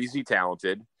crazy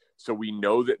talented. So we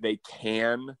know that they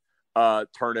can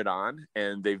turn it on,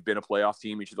 and they've been a playoff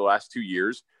team each of the last 2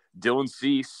 years. Dylan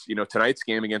Cease, tonight's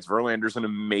game against Verlander is an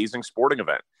amazing sporting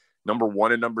event. Number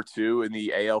 1 and number 2 in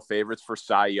the AL favorites for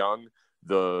Cy Young.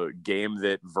 The game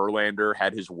that Verlander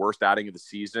had his worst outing of the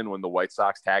season when the White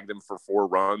Sox tagged him for 4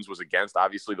 runs was against,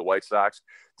 obviously, the White Sox.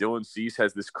 Dylan Cease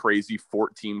has this crazy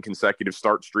 14 consecutive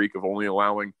start streak of only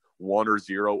allowing 1 or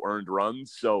 0 earned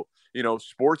runs. So,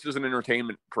 sports as an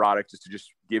entertainment product is to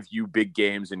just give you big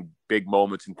games and big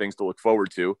moments and things to look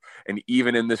forward to. And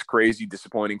even in this crazy,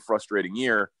 disappointing, frustrating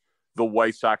year, the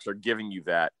White Sox are giving you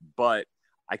that. But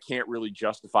I can't really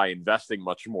justify investing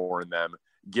much more in them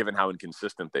given how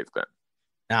inconsistent they've been.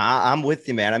 I'm with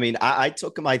you, man. I mean, I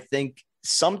took them, I think,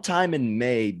 sometime in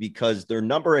May, because their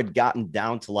number had gotten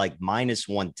down to like minus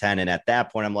 110. And at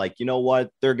that point, I'm like, you know what?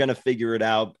 They're going to figure it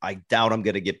out. I doubt I'm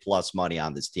going to get plus money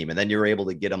on this team. And then you're able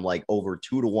to get them like over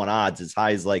 2-1 odds, as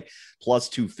high as like plus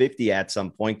 250 at some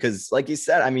point. Cause like you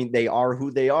said, I mean, they are who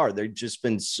they are. They've just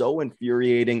been so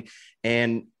infuriating.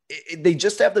 And they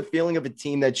just have the feeling of a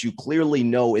team that you clearly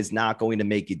know is not going to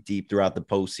make it deep throughout the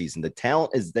postseason. The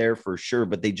talent is there for sure,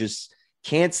 but they just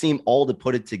can't seem all to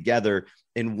put it together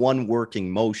in one working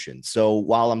motion. So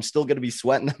while I'm still going to be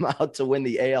sweating them out to win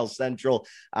the AL Central,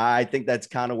 I think that's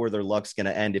kind of where their luck's going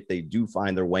to end if they do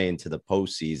find their way into the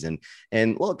postseason.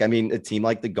 And look, I mean, a team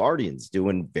like the Guardians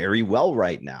doing very well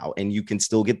right now, and you can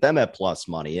still get them at plus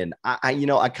money. And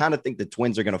I kind of think the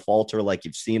Twins are going to falter, like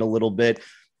you've seen a little bit.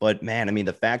 But man, I mean,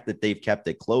 the fact that they've kept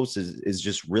it close is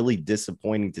just really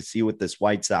disappointing to see with this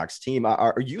White Sox team.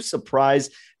 Are you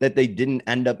surprised that they didn't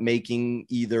end up making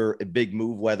either a big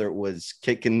move, whether it was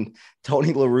kicking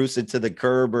Tony La Russa to the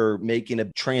curb or making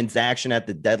a transaction at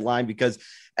the deadline? Because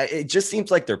it just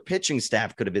seems like their pitching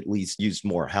staff could have at least used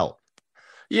more help.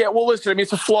 Yeah, well, listen, I mean,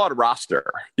 it's a flawed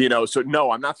roster, so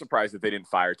no, I'm not surprised that they didn't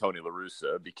fire Tony La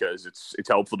Russa, because it's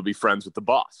helpful to be friends with the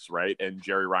boss, right? And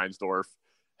Jerry Reinsdorf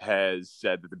has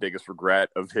said that the biggest regret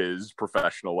of his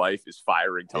professional life is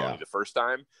firing Tony the first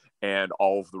time. And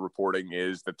all of the reporting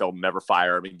is that they'll never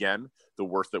fire him again. The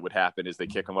worst that would happen is they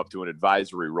kick him up to an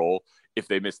advisory role if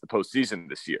they miss the postseason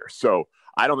this year. So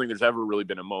I don't think there's ever really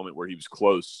been a moment where he was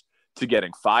close to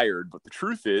getting fired. But the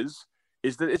truth is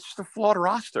that it's just a flawed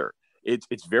roster.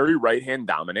 It's very right-hand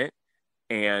dominant,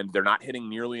 and they're not hitting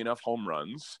nearly enough home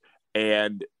runs.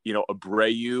 And,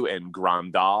 Abreu and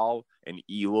Grandal and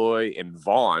Eloy and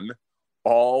Vaughn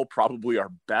all probably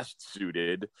are best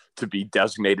suited to be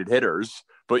designated hitters,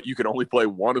 but you can only play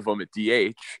one of them at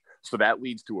DH. So that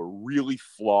leads to a really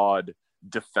flawed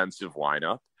defensive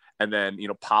lineup. And then,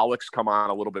 Pollock's come on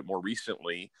a little bit more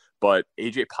recently, but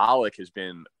AJ Pollock has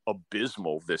been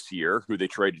abysmal this year, who they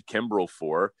traded Kimbrel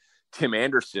for. Tim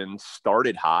Anderson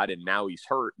started hot and now he's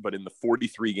hurt, but in the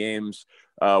 43 games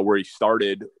where he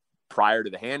started prior to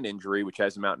the hand injury, which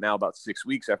has him out now about 6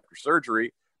 weeks after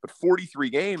surgery, but 43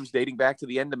 games dating back to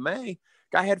the end of May,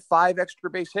 guy had 5 extra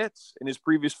base hits in his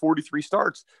previous 43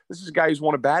 starts. This is a guy who's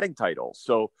won a batting title.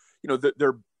 So,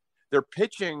 they're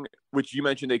pitching, which you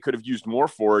mentioned they could have used more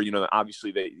for,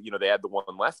 obviously they had the one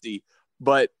lefty,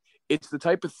 but it's the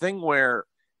type of thing where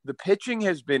the pitching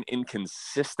has been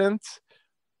inconsistent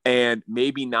and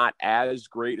maybe not as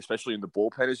great, especially in the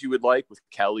bullpen as you would like, with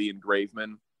Kelly and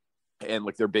Graveman and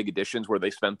like their big additions where they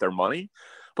spent their money.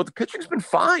 But the pitching's been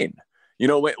fine.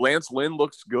 Lance Lynn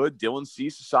looks good. Dylan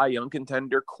Cease, a Cy Young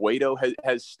contender. Cueto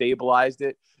has stabilized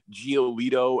it.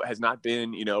 Giolito has not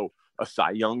been, a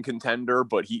Cy Young contender,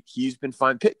 but he's been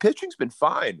fine. Pitching's been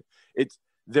fine.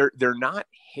 They're not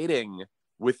hitting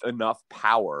with enough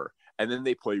power. And then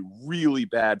they play really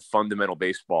bad fundamental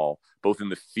baseball, both in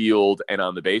the field and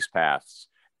on the base paths.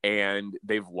 And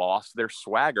they've lost their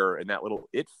swagger and that little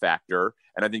it factor.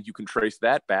 And I think you can trace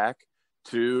that back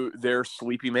to their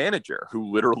sleepy manager,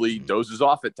 who literally dozes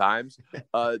off at times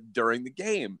during the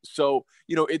game. So,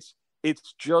 it's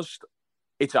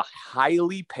a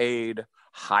highly paid,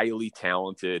 highly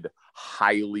talented,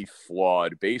 highly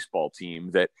flawed baseball team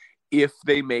that if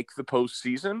they make the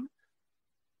postseason,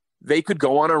 they could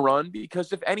go on a run,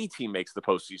 because if any team makes the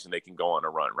postseason, they can go on a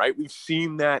run, right? We've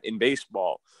seen that in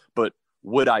baseball, but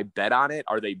would I bet on it?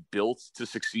 Are they built to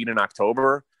succeed in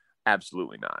October?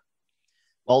 Absolutely not.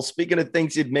 Well, speaking of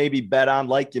things you'd maybe bet on,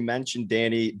 like you mentioned,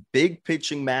 Danny, big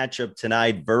pitching matchup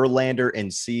tonight, Verlander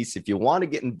and Cease. If you want to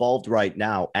get involved right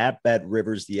now, at Bet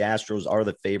Rivers, the Astros are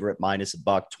the favorite, minus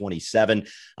 $127.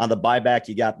 On the buyback,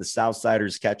 you got the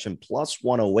Southsiders catching plus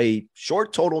 108.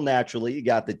 Short total, naturally. You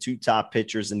got the 2 top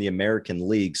pitchers in the American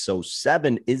League. So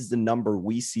 7 is the number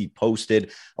we see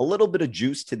posted. A little bit of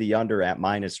juice to the under at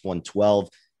minus 112.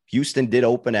 Houston did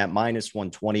open at minus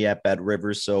 120 at Bet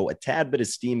Rivers, so a tad bit of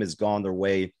steam has gone their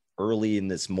way early in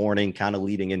this morning, kind of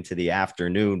leading into the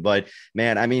afternoon. But,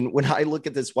 man, I mean, when I look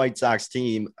at this White Sox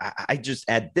team, I just,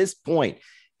 at this point,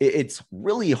 it's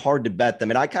really hard to bet them.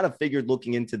 And I kind of figured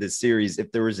looking into this series,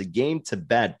 if there was a game to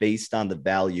bet based on the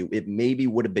value, it maybe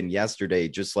would have been yesterday,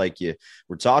 just like you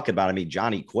were talking about. I mean,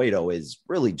 Johnny Cueto has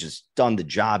really just done the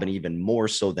job, and even more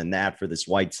so than that for this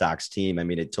White Sox team. I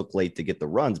mean, it took late to get the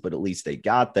runs, but at least they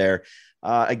got there.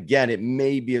 Again, it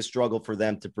may be a struggle for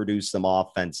them to produce some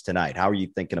offense tonight. How are you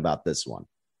thinking about this one?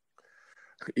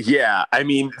 Yeah, I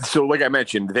mean, so like I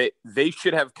mentioned, they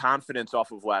should have confidence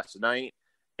off of last night,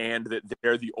 and that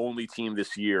they're the only team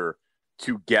this year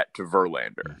to get to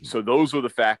Verlander. So those are the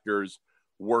factors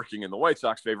working in the White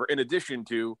Sox favor, in addition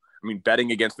to, I mean,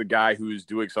 betting against the guy who's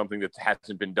doing something that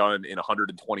hasn't been done in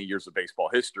 120 years of baseball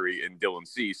history in Dylan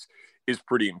Cease is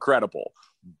pretty incredible.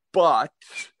 But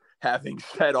having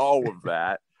said all of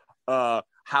that,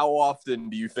 how often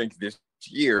do you think this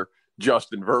year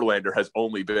Justin Verlander has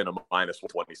only been a minus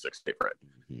 126 favorite?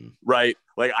 Right?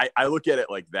 Like, I look at it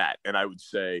like that, and I would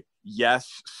say,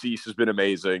 yes, Cease has been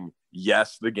amazing.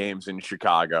 Yes, the game's in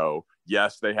Chicago.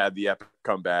 Yes, they had the epic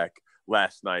comeback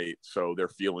last night, so they're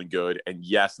feeling good. And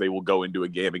yes, they will go into a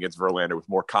game against Verlander with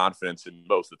more confidence in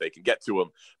most that they can get to him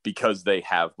because they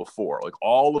have before. Like,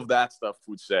 all of that stuff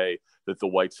would say that the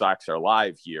White Sox are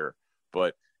live here.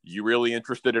 But you really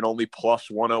interested in only plus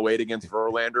 108 against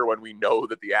Verlander when we know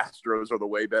that the Astros are the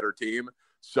way better team?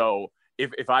 So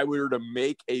if I were to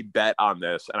make a bet on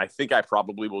this, and I think I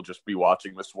probably will just be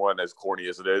watching this one, as corny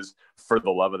as it is, for the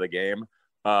love of the game,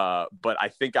 but I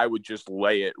think I would just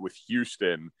lay it with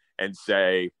Houston and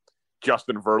say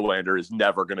Justin Verlander is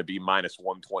never going to be minus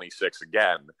 126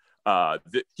 again.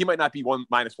 He might not be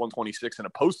minus 126 in a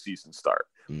postseason start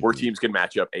where teams can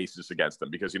match up aces against him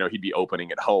because, he'd be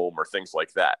opening at home or things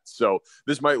like that. So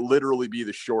this might literally be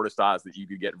the shortest odds that you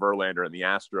could get Verlander and the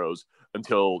Astros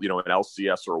until, an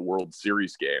LCS or a World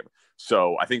Series game.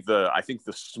 So I think the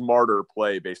smarter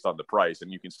play based on the price,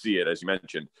 and you can see it, as you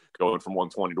mentioned, going from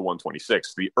 120 to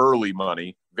 126, the early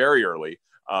money, very early,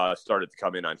 started to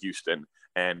come in on Houston.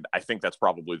 And I think that's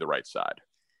probably the right side.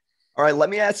 All right, let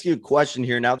me ask you a question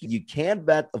here. Now, you can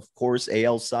bet, of course,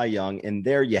 AL Cy Young, and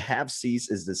there you have Cease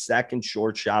as the second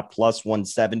shortstop, plus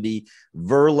 170,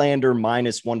 Verlander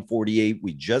minus 148.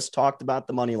 We just talked about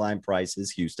the money line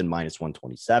prices, Houston minus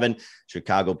 127,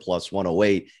 Chicago plus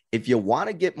 108. If you want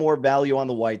to get more value on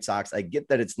the White Sox, I get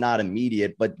that it's not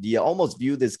immediate, but do you almost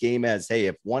view this game as, hey,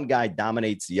 if one guy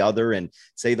dominates the other and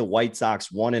say the White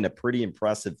Sox won in a pretty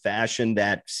impressive fashion,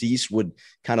 that Cease would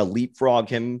kind of leapfrog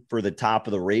him for the top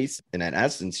of the race? And in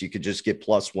essence, you could just get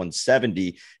plus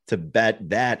 170 to bet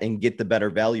that and get the better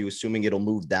value, assuming it'll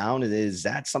move down. Is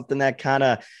that something that kind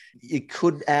of it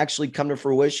could actually come to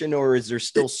fruition, or is there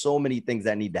still so many things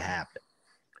that need to happen?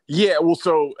 Yeah, well,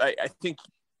 so I think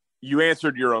you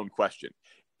answered your own question.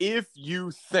 If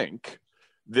you think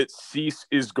that Cease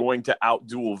is going to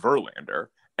outduel Verlander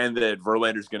and that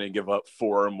Verlander is going to give up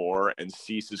 4 or more and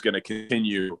Cease is going to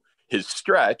continue his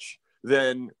stretch,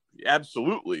 then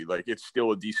absolutely, like, it's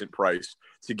still a decent price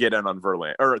to get in on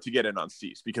Verlander or to get in on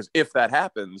Cease, because if that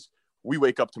happens, we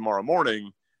wake up tomorrow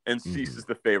morning and Cease is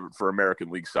the favorite for American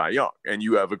League Cy Young, and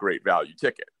you have a great value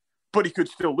ticket. But he could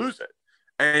still lose it.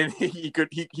 And he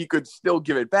could still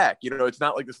give it back. It's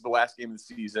not like this is the last game of the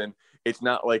season. It's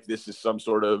not like this is some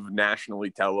sort of nationally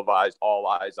televised, all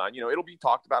eyes on. It'll be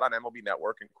talked about on MLB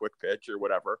Network and Quick Pitch or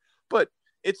whatever. But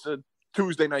it's a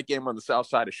Tuesday night game on the south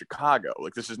side of Chicago.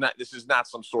 Like, this is not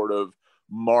some sort of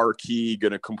marquee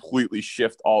going to completely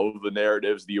shift all of the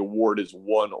narratives. The award is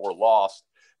won or lost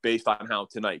based on how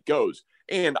tonight goes.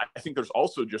 And I think there's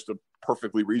also just a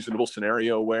perfectly reasonable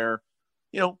scenario where,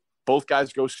 both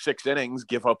guys go 6 innings,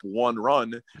 give up 1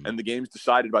 run, and the game's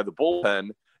decided by the bullpen,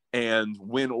 and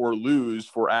win or lose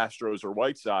for Astros or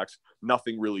White Sox,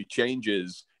 nothing really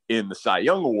changes in the Cy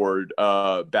Young Award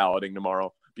balloting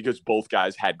tomorrow because both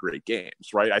guys had great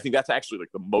games, right? I think that's actually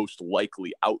like the most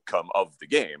likely outcome of the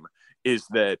game, is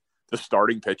that the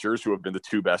starting pitchers, who have been the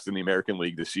 2 best in the American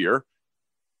League this year,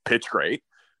 pitch great,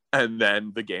 and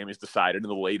then the game is decided in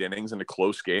the late innings in a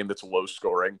close game that's low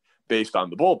scoring based on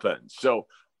the bullpen. So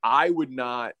I would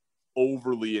not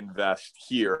overly invest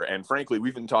here. And frankly,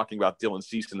 we've been talking about Dylan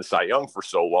Cease and the Cy Young for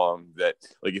so long that,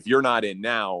 like, if you're not in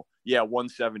now,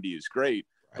 170 is great,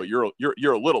 but you're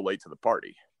a little late to the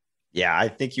party. Yeah, I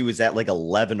think he was at like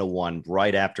 11-1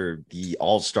 right after the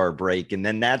All-Star break. And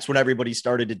then that's when everybody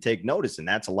started to take notice. And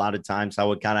that's a lot of times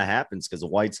how it kind of happens, because the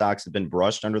White Sox have been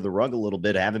brushed under the rug a little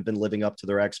bit, haven't been living up to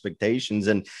their expectations.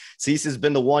 And Cease has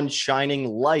been the one shining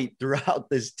light throughout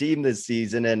this team this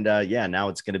season. And now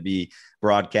it's going to be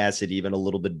broadcasted even a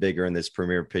little bit bigger in this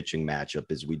premier pitching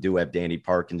matchup, as we do have Danny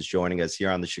Parkins joining us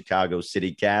here on the Chicago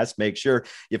City Cast. Make sure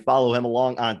you follow him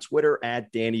along on Twitter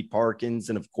at Danny Parkins.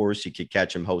 And of course, you can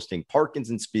catch him hosting Parkins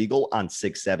and Spiegel on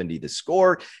 670 The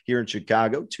Score here in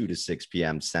Chicago, 2 to 6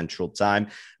 p.m. Central Time.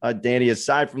 Danny,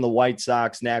 aside from the White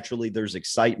Sox, naturally there's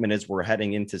excitement as we're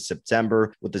heading into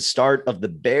September with the start of the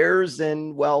Bears.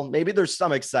 And, well, maybe there's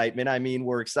some excitement. I mean,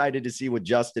 we're excited to see what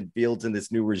Justin Fields and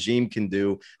this new regime can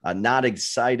do. Not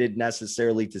excited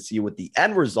necessarily to see what the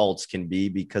end results can be,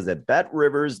 because at Bet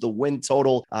Rivers, the win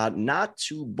total, not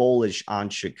too bullish on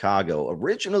Chicago.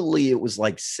 Originally, it was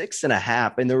like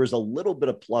 6.5, and there was a little bit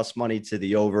of plus plus money to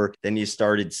the over. Then you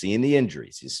started seeing the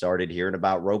injuries. You started hearing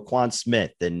about Roquan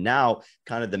Smith. And now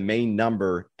kind of the main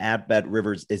number at Bet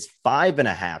Rivers is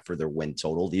 5.5 for their win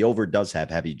total. The over does have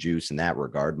heavy juice in that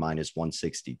regard, minus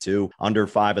 162. Under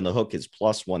 5 and the hook is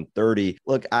plus 130.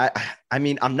 Look, I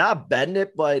mean, I'm not betting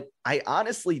it, but I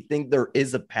honestly think there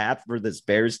is a path for this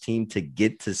Bears team to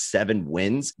get to 7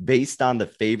 wins based on the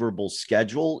favorable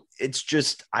schedule. It's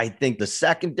just, I think the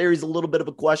secondary is a little bit of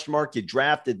a question mark. You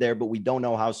drafted there, but we don't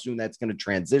know how soon that's going to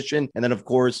transition. And then, of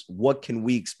course, what can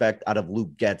we expect out of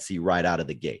Luke Getsy right out of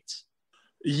the gates?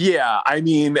 Yeah, I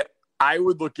mean, I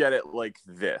would look at it like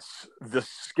this. The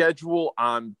schedule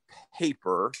on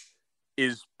paper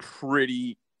is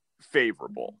pretty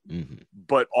favorable,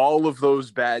 but all of those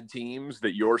bad teams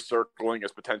that you're circling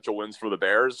as potential wins for the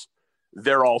Bears,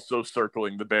 they're also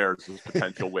circling the Bears as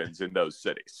potential wins in those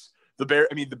cities.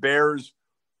 The Bears,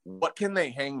 what can they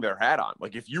hang their hat on?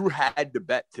 Like, if you had to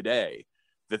bet today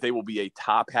that they will be a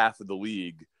top half of the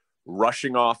league,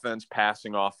 rushing offense,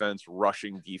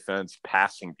 rushing defense,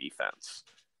 passing defense,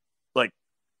 like,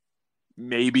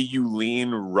 maybe you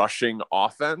lean rushing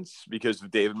offense because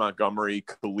of David Montgomery,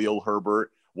 Khalil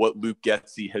Herbert, what Luke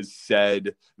Getsy has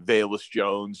said, Velus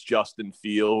Jones, Justin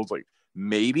Fields, like,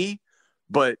 maybe.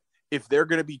 But if they're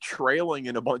going to be trailing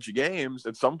in a bunch of games,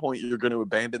 at some point you're going to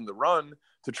abandon the run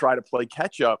to try to play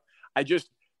catch up.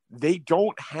 They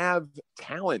don't have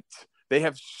talent. They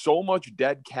have so much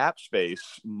dead cap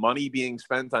space, money being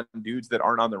spent on dudes that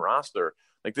aren't on the roster.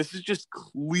 Like, this is just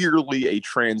clearly a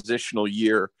transitional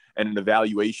year and an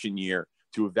evaluation year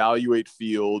to evaluate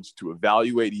Fields, to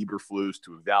evaluate Eberflus,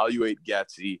 to evaluate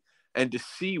Getsy, and to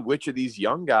see which of these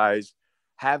young guys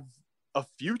have a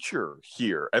future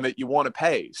here and that you want to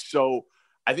pay. So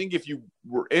I think if you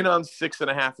were in on 6.5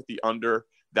 at the under,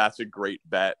 that's a great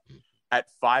bet. At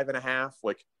 5.5,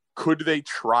 like, could they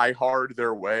try hard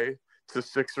their way to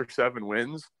 6 or 7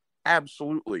 wins?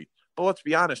 Absolutely. But let's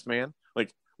be honest, man.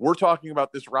 Like, we're talking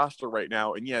about this roster right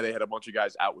now, and yeah, they had a bunch of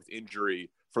guys out with injury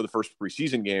for the first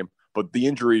preseason game, but the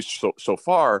injuries so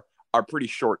far are pretty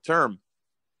short term.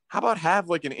 How about have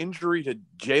like an injury to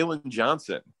Jalen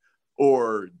Johnson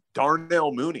or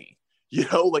Darnell Mooney? You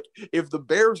know, like, if the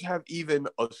Bears have even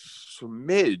a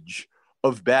smidge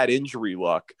of bad injury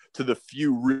luck to the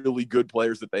few really good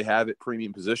players that they have at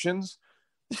premium positions,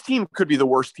 this team could be the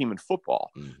worst team in football.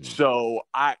 So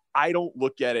I don't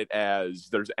look at it as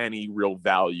there's any real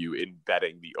value in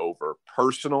betting the over.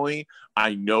 Personally,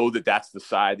 I know that that's the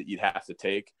side that you'd have to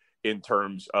take in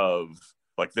terms of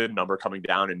like the number coming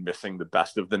down and missing the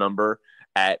best of the number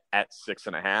at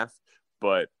 6.5.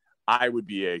 But I would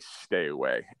be a stay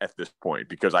away at this point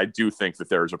because I do think that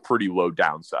there's a pretty low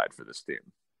downside for this team.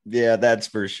 Yeah, that's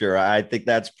for sure. I think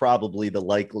that's probably the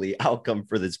likely outcome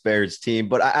for this Bears team.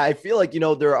 But I feel like,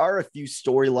 there are a few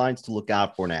storylines to look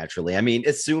out for naturally. I mean,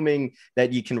 assuming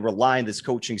that you can rely on this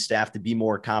coaching staff to be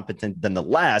more competent than the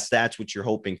last, that's what you're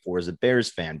hoping for as a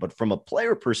Bears fan. But from a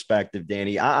player perspective,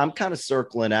 Danny, I'm kind of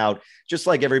circling out, just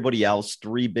like everybody else,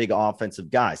 3 big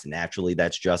offensive guys. And naturally,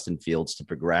 that's Justin Fields to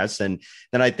progress. And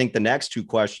then I think the next 2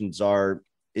 questions are,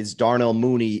 is Darnell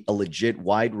Mooney a legit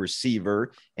wide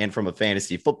receiver? And from a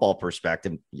fantasy football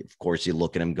perspective, of course, you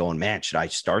look at him going, man, should I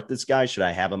start this guy? Should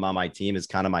I have him on my team as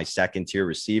kind of my second tier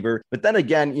receiver? But then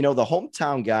again, the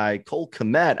hometown guy, Cole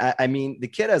Kmet, I mean, the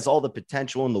kid has all the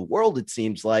potential in the world, it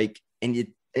seems like, and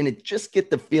it just get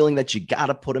the feeling that you got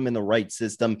to put him in the right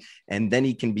system and then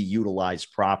he can be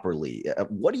utilized properly.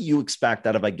 What do you expect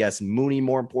out of, I guess, Mooney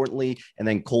more importantly, and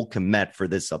then Cole Kmet for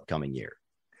this upcoming year?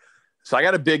 So I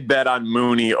got a big bet on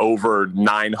Mooney over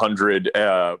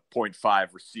 900.5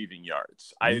 receiving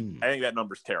yards. I think that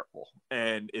number's terrible.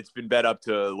 And it's been bet up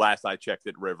to, last I checked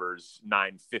at Rivers,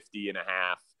 950.5.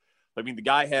 I mean, the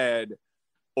guy had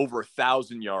over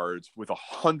 1,000 yards with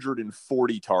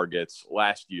 140 targets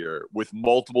last year with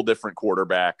multiple different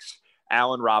quarterbacks,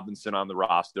 Allen Robinson on the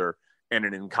roster, and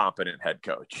an incompetent head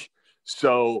coach.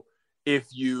 So if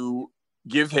you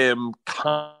give him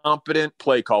competent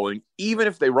play calling, even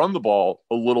if they run the ball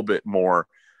a little bit more,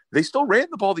 they still ran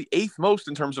the ball the 8th most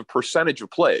in terms of percentage of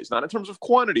plays, not in terms of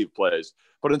quantity of plays,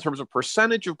 but in terms of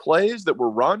percentage of plays that were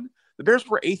run. The Bears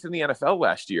were 8th in the NFL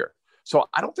last year. So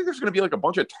I don't think there's going to be like a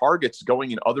bunch of targets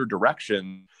going in other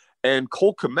directions. And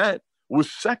Cole Kmet was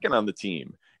 2nd on the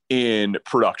team in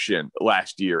production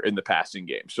last year in the passing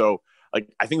game. So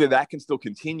like, I think that can still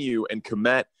continue. And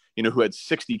Kmet, who had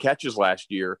 60 catches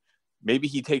last year, maybe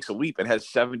he takes a leap and has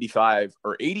 75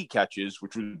 or 80 catches,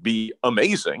 which would be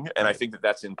amazing. And I think that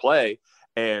that's in play.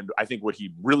 And I think what he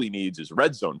really needs is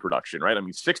red zone production, right? I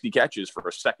mean, 60 catches for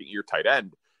a second-year tight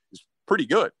end is pretty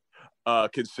good.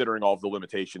 considering all of the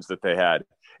limitations that they had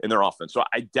in their offense. So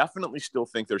I definitely still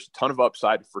think there's a ton of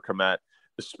upside for Kmet,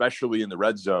 especially in the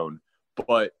red zone.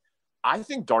 But I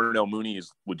think Darnell Mooney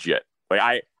is legit.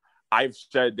 Like I've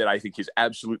said that I think his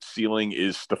absolute ceiling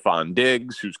is Stephon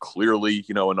Diggs, who's clearly,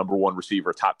 a number one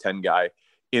receiver, top 10 guy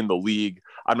in the league.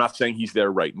 I'm not saying he's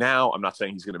there right now. I'm not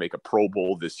saying he's going to make a Pro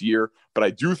Bowl this year, but I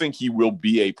do think he will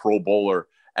be a Pro Bowler.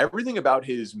 Everything about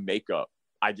his makeup,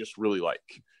 I just really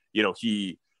like.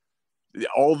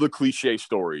 All the cliche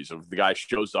stories of the guy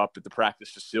shows up at the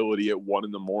practice facility at 1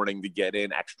 a.m. to get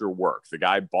in extra work. The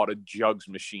guy bought a jugs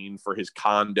machine for his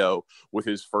condo with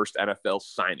his first NFL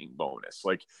signing bonus.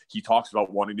 Like, he talks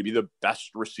about wanting to be the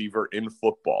best receiver in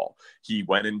football. He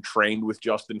went and trained with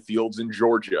Justin Fields in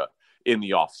Georgia in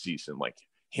the offseason. Like,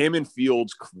 him and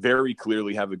Fields very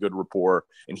clearly have a good rapport,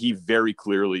 and he very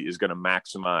clearly is going to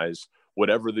maximize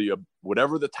whatever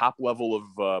the top level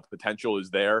of potential is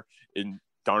there in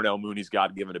Darnell Mooney's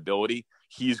God-given ability.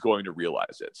 He's going to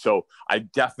realize it. So I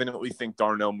definitely think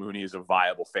Darnell Mooney is a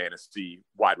viable fantasy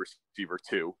wide receiver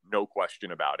too. No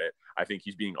question about it. I think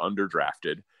he's being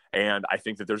underdrafted. And I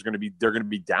think that they're going to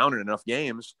be down in enough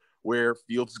games where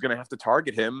Fields is going to have to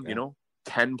target him,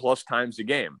 10 plus times a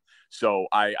game. So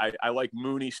I like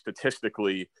Mooney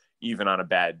statistically, even on a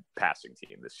bad passing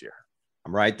team this year.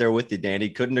 I'm right there with you,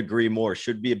 Danny. Couldn't agree more.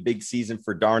 Should be a big season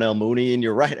for Darnell Mooney. And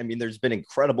you're right. I mean, there's been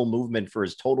incredible movement for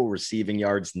his total receiving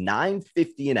yards.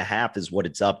 950.5 is what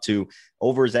it's up to.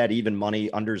 Over is at even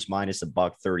money. Unders minus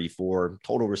 $134.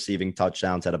 Total receiving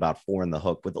touchdowns at about 4 in the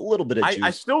hook with a little bit of juice. I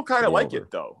still kind of like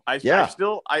it though. I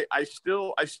still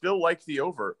like the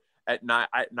over at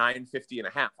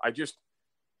 950.5.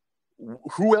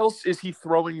 Who else is he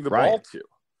throwing the ball to?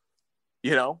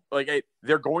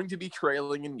 They're going to be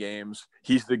trailing in games.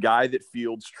 He's the guy that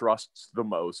Fields trusts the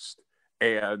most,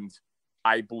 and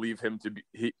I believe him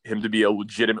to be a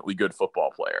legitimately good football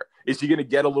player. Is he going to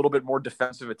get a little bit more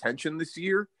defensive attention this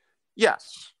year?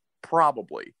 Yes,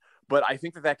 probably. But I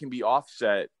think that can be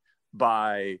offset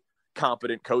by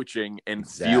competent coaching and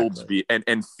Fields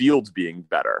being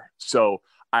better. So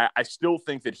I still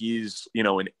think that he's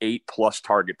an 8+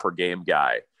 target per game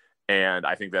guy. And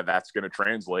I think that that's going to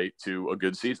translate to a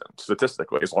good season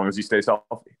statistically, as long as he stays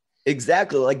healthy.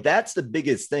 Exactly. Like, that's the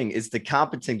biggest thing is the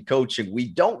competent coaching. We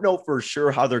don't know for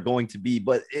sure how they're going to be,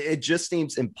 but it just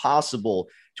seems impossible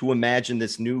to imagine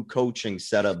this new coaching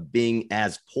setup being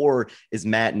as poor as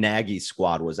Matt Nagy's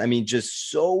squad was. I mean,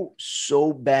 just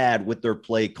so bad with their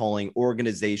play calling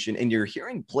organization. And you're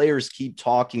hearing players keep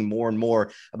talking more and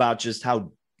more about just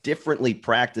how differently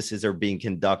practices are being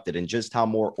conducted and just how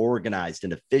more organized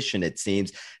and efficient it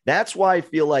seems. That's why I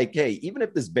feel like, hey, even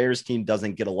if this Bears team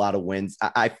doesn't get a lot of wins,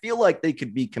 I feel like they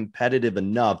could be competitive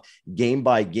enough game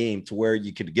by game to where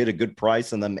you could get a good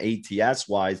price on them ATS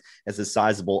wise as a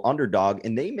sizable underdog.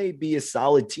 And they may be a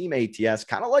solid team ATS,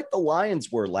 kind of like the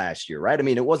Lions were last year, right? I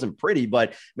mean, it wasn't pretty,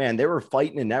 but man, they were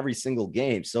fighting in every single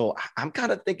game. So I'm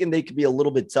kind of thinking they could be a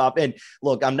little bit tough. And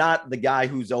look, I'm not the guy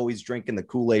who's always drinking the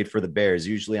Kool-Aid for the Bears.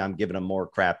 Usually I'm giving them more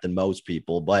crap than most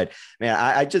people, but man,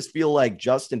 I just feel like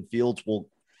Justin Fields will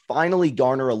finally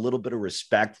garner a little bit of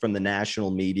respect from the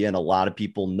national media and a lot of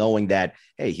people knowing that,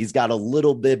 hey, he's got a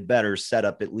little bit better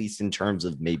setup, at least in terms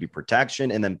of maybe protection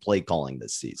and then play calling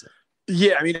this season.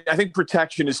 Yeah, I mean, I think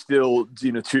protection is still,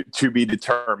 to be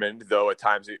determined, though at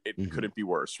times it couldn't be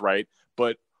worse, right?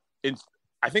 But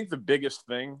I think the biggest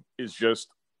thing is just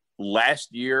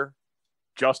last year,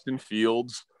 Justin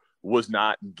Fields was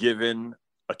not given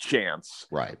a chance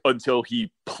until he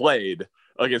played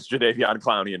against Jadeveon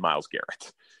Clowney and Myles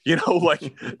Garrett.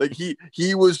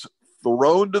 He was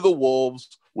thrown to the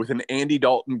wolves with an Andy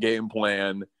Dalton game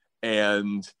plan,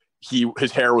 and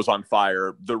his hair was on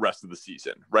fire the rest of the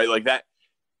season, right? Like that.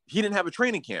 He didn't have a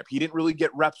training camp. He didn't really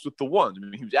get reps with the ones. I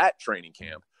mean, he was at training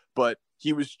camp, but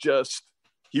he was just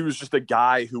a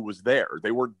guy who was there.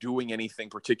 They weren't doing anything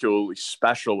particularly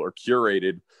special or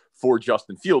curated for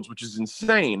Justin Fields, which is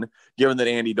insane given that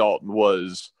Andy Dalton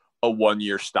was a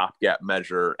one-year stopgap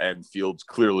measure and Fields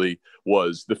clearly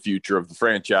was the future of the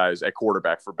franchise at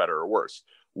quarterback for better or worse.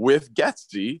 With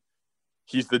Getsy,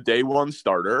 he's the day one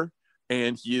starter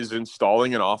and he is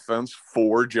installing an offense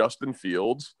for Justin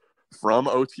Fields from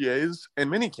OTAs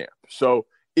and minicamp. So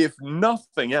if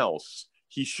nothing else,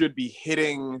 he should be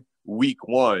hitting week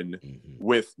one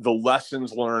with the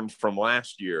lessons learned from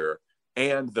last year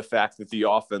and the fact that the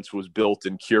offense was built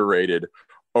and curated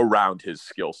around his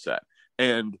skill set.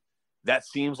 And that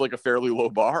seems like a fairly low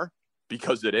bar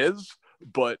because it is,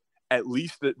 but at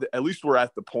least we're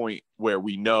at the point where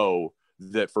we know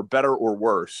that for better or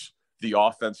worse, the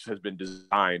offense has been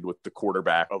designed with the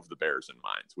quarterback of the Bears in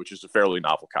mind, which is a fairly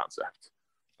novel concept.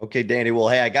 Okay, Danny. Well,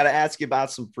 hey, I got to ask you about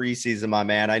some preseason, my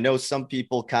man. I know some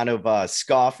people kind of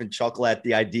scoff and chuckle at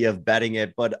the idea of betting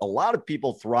it, but a lot of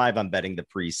people thrive on betting the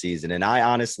preseason, and I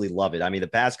honestly love it. I mean, the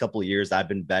past couple of years, I've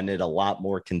been betting it a lot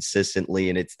more consistently,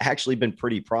 and it's actually been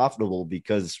pretty profitable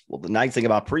because, well, the nice thing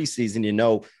about preseason, you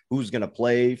know who's going to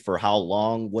play for how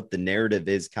long, what the narrative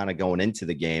is kind of going into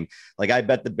the game. Like I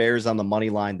bet the Bears on the money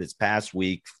line this past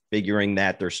week, figuring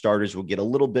that their starters will get a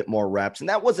little bit more reps. And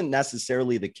that wasn't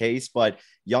necessarily the case, but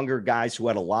younger guys who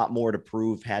had a lot more to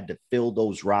prove had to fill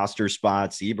those roster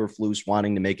spots. Eberflus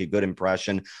wanting to make a good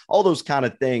impression, all those kind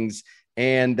of things.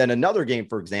 And then another game,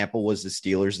 for example, was the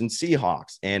Steelers and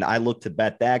Seahawks. And I looked to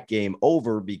bet that game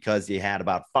over because they had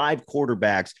about 5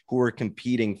 quarterbacks who were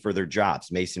competing for their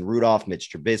jobs. Mason Rudolph, Mitch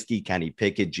Trubisky, Kenny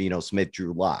Pickett, Geno Smith,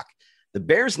 Drew Lock. The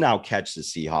Bears now catch the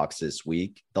Seahawks this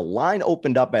week. The line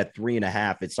opened up at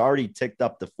 3.5. It's already ticked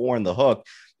up to 4 in the hook.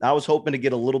 I was hoping to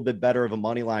get a little bit better of a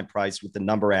money line price with the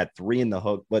number at 3 in the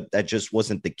hook, but that just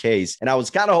wasn't the case. And I was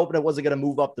kind of hoping it wasn't going to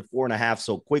move up to 4.5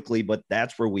 so quickly, but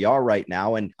that's where we are right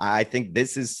now. And I think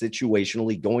this is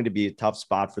situationally going to be a tough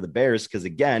spot for the Bears because,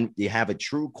 again, you have a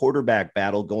true quarterback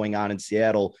battle going on in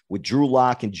Seattle with Drew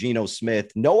Lock and Geno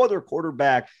Smith. No other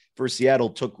quarterback for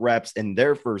Seattle took reps in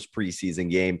their first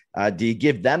preseason game. Do you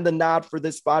give them the nod for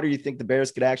this spot, or do you think the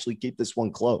Bears could actually keep this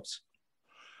one close?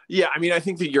 Yeah, I mean, I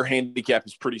think that your handicap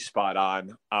is pretty spot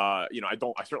on. I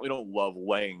certainly don't love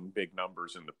laying big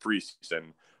numbers in the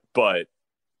preseason, but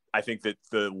I think that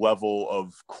the level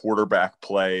of quarterback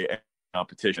play and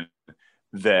competition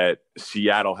that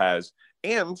Seattle has,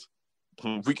 and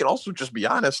we can also just be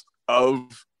honest,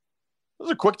 it was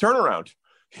a quick turnaround.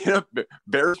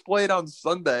 Bears played on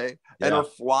Sunday and are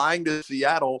flying to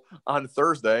Seattle on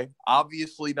Thursday.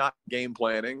 Obviously not game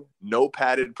planning, no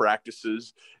padded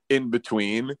practices in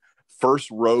between.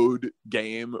 First road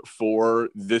game for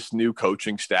this new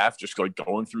coaching staff, just like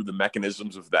going through the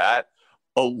mechanisms of that.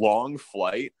 A long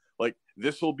flight. Like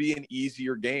this will be an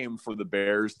easier game for the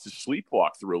Bears to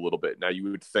sleepwalk through a little bit. Now you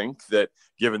would think that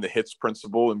given the hits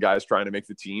principle and guys trying to make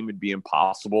the team, it'd be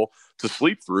impossible to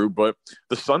sleep through, but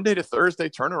the Sunday to Thursday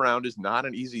turnaround is not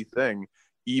an easy thing,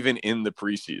 even in the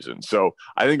preseason. So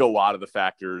I think a lot of the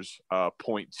factors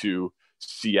point to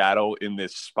Seattle in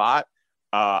this spot.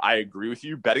 I agree with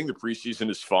you. Betting the preseason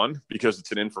is fun because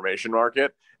it's an information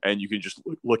market and you can just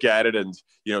look at it and,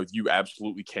 you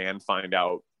absolutely can find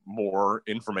out more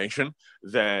information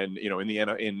than, in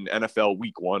NFL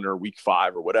week 1 or week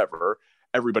 5 or whatever.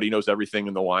 Everybody knows everything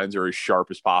and the lines are as sharp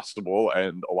as possible.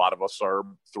 And a lot of us are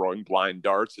throwing blind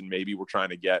darts and maybe we're trying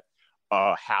to get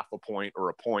half a point or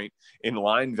a point in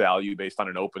line value based on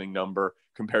an opening number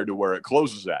compared to where it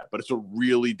closes at. But it's a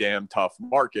really damn tough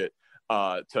market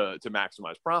to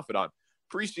maximize profit on.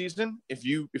 Preseason, if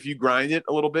you grind it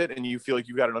a little bit and you feel like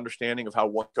you've got an understanding of how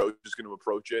one coach is going to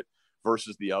approach it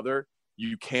versus the other,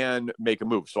 you can make a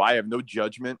move. So I have no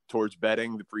judgment towards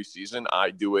betting the preseason. I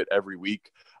do it every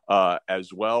week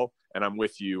as well. And I'm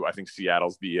with you. I think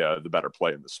Seattle's the better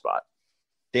play in this spot.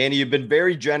 Danny, you've been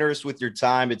very generous with your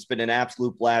time. It's been an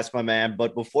absolute blast, my man.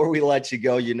 But before we let you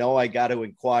go, I got to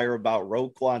inquire about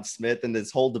Roquan Smith and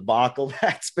this whole debacle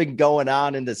that's been going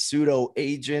on in the pseudo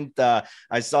agent.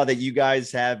 I saw that you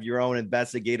guys have your own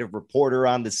investigative reporter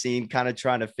on the scene, kind of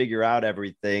trying to figure out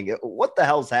everything. What the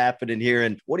hell's happening here?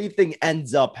 And what do you think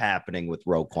ends up happening with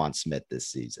Roquan Smith this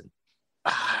season?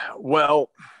 Well,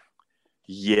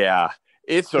 yeah,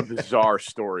 it's a bizarre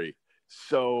story.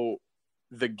 So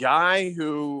the guy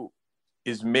who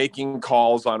is making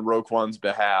calls on Roquan's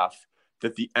behalf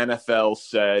that the NFL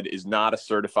said is not a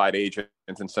certified agent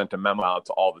and sent a memo out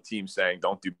to all the teams saying,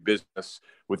 don't do business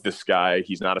with this guy.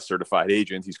 He's not a certified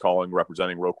agent. He's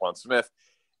representing Roquan Smith,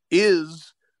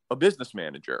 is a business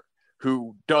manager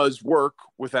who does work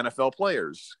with NFL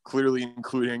players, clearly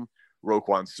including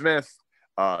Roquan Smith,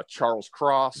 Charles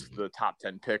Cross, the top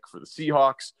 10 pick for the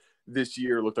Seahawks this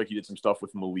year. Looked like he did some stuff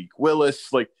with Malik Willis.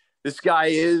 This guy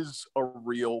is a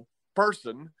real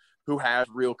person who has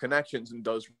real connections and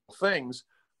does real things,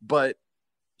 but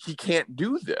he can't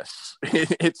do this.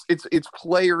 It's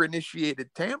player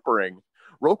initiated tampering.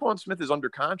 Roquan Smith is under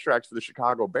contract for the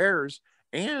Chicago Bears,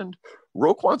 and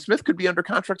Roquan Smith could be under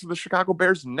contract for the Chicago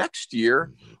Bears next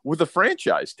year with a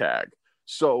franchise tag.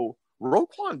 So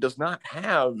Roquan does not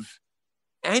have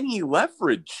any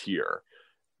leverage here.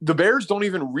 The Bears don't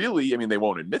even really, they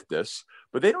won't admit this,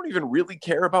 but they don't even really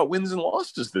care about wins and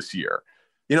losses this year.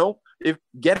 If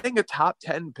getting a top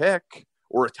 10 pick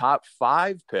or a top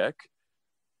 5 pick,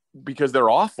 because they're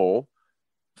awful,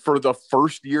 for the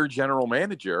first year general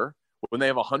manager, when they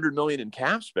have $100 million in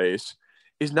cap space,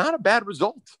 is not a bad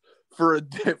result for a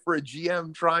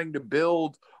GM trying to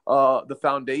build the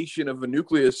foundation of a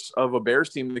nucleus of a Bears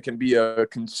team that can be a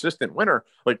consistent winner.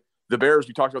 Like the Bears,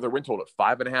 we talked about their win total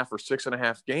at 5.5 or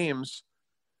 6.5 games.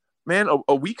 Man,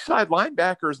 a weak side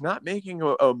linebacker is not making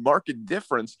a marked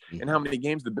difference in how many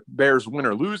games the Bears win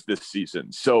or lose this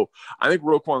season. So I think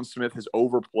Roquan Smith has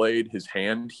overplayed his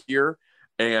hand here.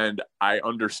 And I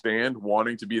understand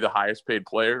wanting to be the highest paid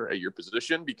player at your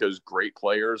position, because great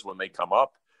players, when they come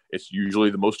up, it's usually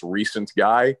the most recent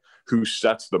guy who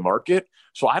sets the market.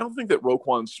 So I don't think that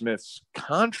Roquan Smith's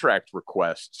contract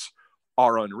requests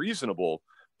are unreasonable,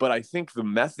 but I think the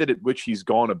method at which he's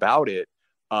gone about it,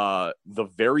 the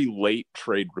very late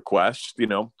trade request,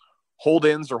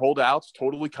 hold-ins or holdouts,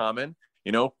 totally common.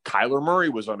 Kyler Murray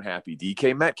was unhappy.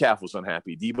 DK Metcalf was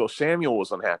unhappy. Deebo Samuel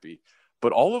was unhappy.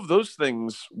 But all of those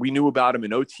things we knew about him in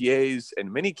OTAs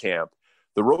and minicamp.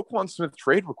 The Roquan Smith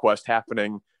trade request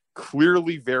happening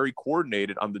clearly very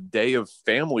coordinated on the day of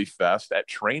Family Fest at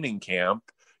training camp,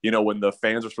 when the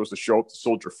fans are supposed to show up to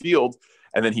Soldier Field,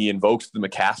 and then he invokes the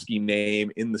McCaskey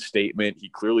name in the statement. He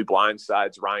clearly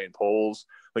blindsides Ryan Poles.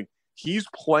 Like, he's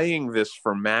playing this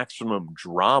for maximum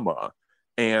drama,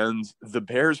 and the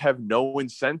Bears have no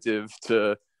incentive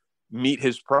to meet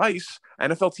his price.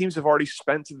 NFL teams have already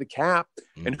spent to the cap,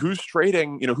 and who's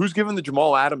trading, who's giving the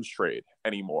Jamal Adams trade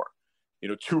anymore?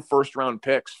 2 first-round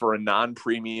picks for a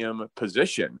non-premium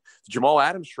position. The Jamal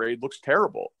Adams trade looks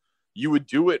terrible. You would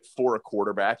do it for a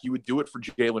quarterback. You would do it for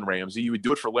Jalen Ramsey. You would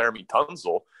do it for Laramie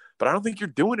Tunsil, but I don't think you're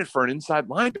doing it for an inside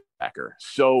linebacker.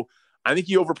 So I think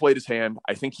he overplayed his hand.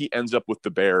 I think he ends up with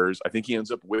the Bears. I think he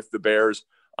ends up with the Bears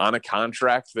on a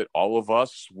contract that all of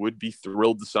us would be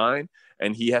thrilled to sign,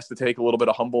 and he has to take a little bit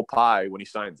of humble pie when he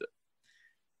signs it.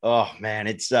 Oh man,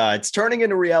 it's turning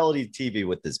into reality TV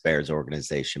with this Bears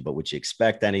organization, but would you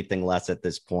expect anything less at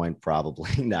this point?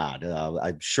 Probably not.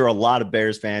 I'm sure a lot of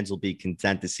Bears fans will be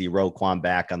content to see Roquan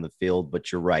back on the field,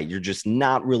 but you're right. You're just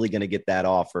not really going to get that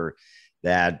offer,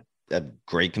 that a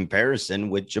great comparison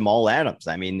with Jamal Adams.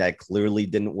 I mean, that clearly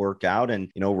didn't work out.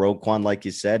 And, Roquan, like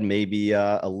you said, maybe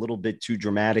a little bit too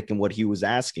dramatic in what he was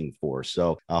asking for.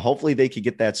 So hopefully they could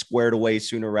get that squared away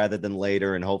sooner rather than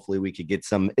later. And hopefully we could get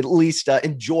some at least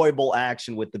enjoyable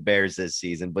action with the Bears this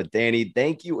season. But Danny,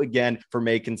 thank you again for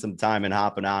making some time and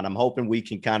hopping on. I'm hoping we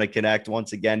can kind of connect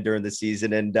once again during the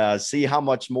season and see how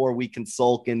much more we can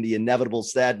sulk in the inevitable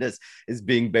sadness as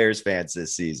being Bears fans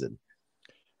this season.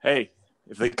 Hey,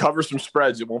 if they cover some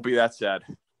spreads, it won't be that sad.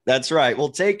 That's right.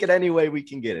 We'll take it any way we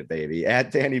can get it, baby.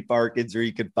 At Danny Parkins, or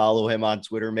you can follow him on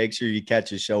Twitter. Make sure you catch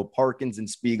his show, Parkins and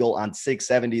Spiegel, on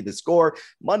 670 The Score,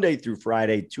 Monday through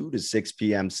Friday, 2 to 6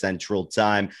 p.m. Central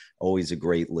Time. Always a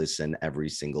great listen every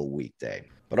single weekday.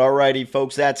 But all righty,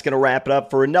 folks, that's going to wrap it up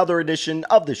for another edition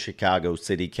of the Chicago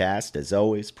City Cast, as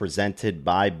always, presented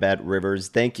by Bet Rivers.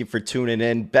 Thank you for tuning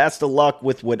in. Best of luck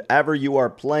with whatever you are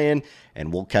playing,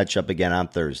 and we'll catch up again on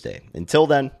Thursday. Until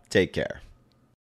then, take care.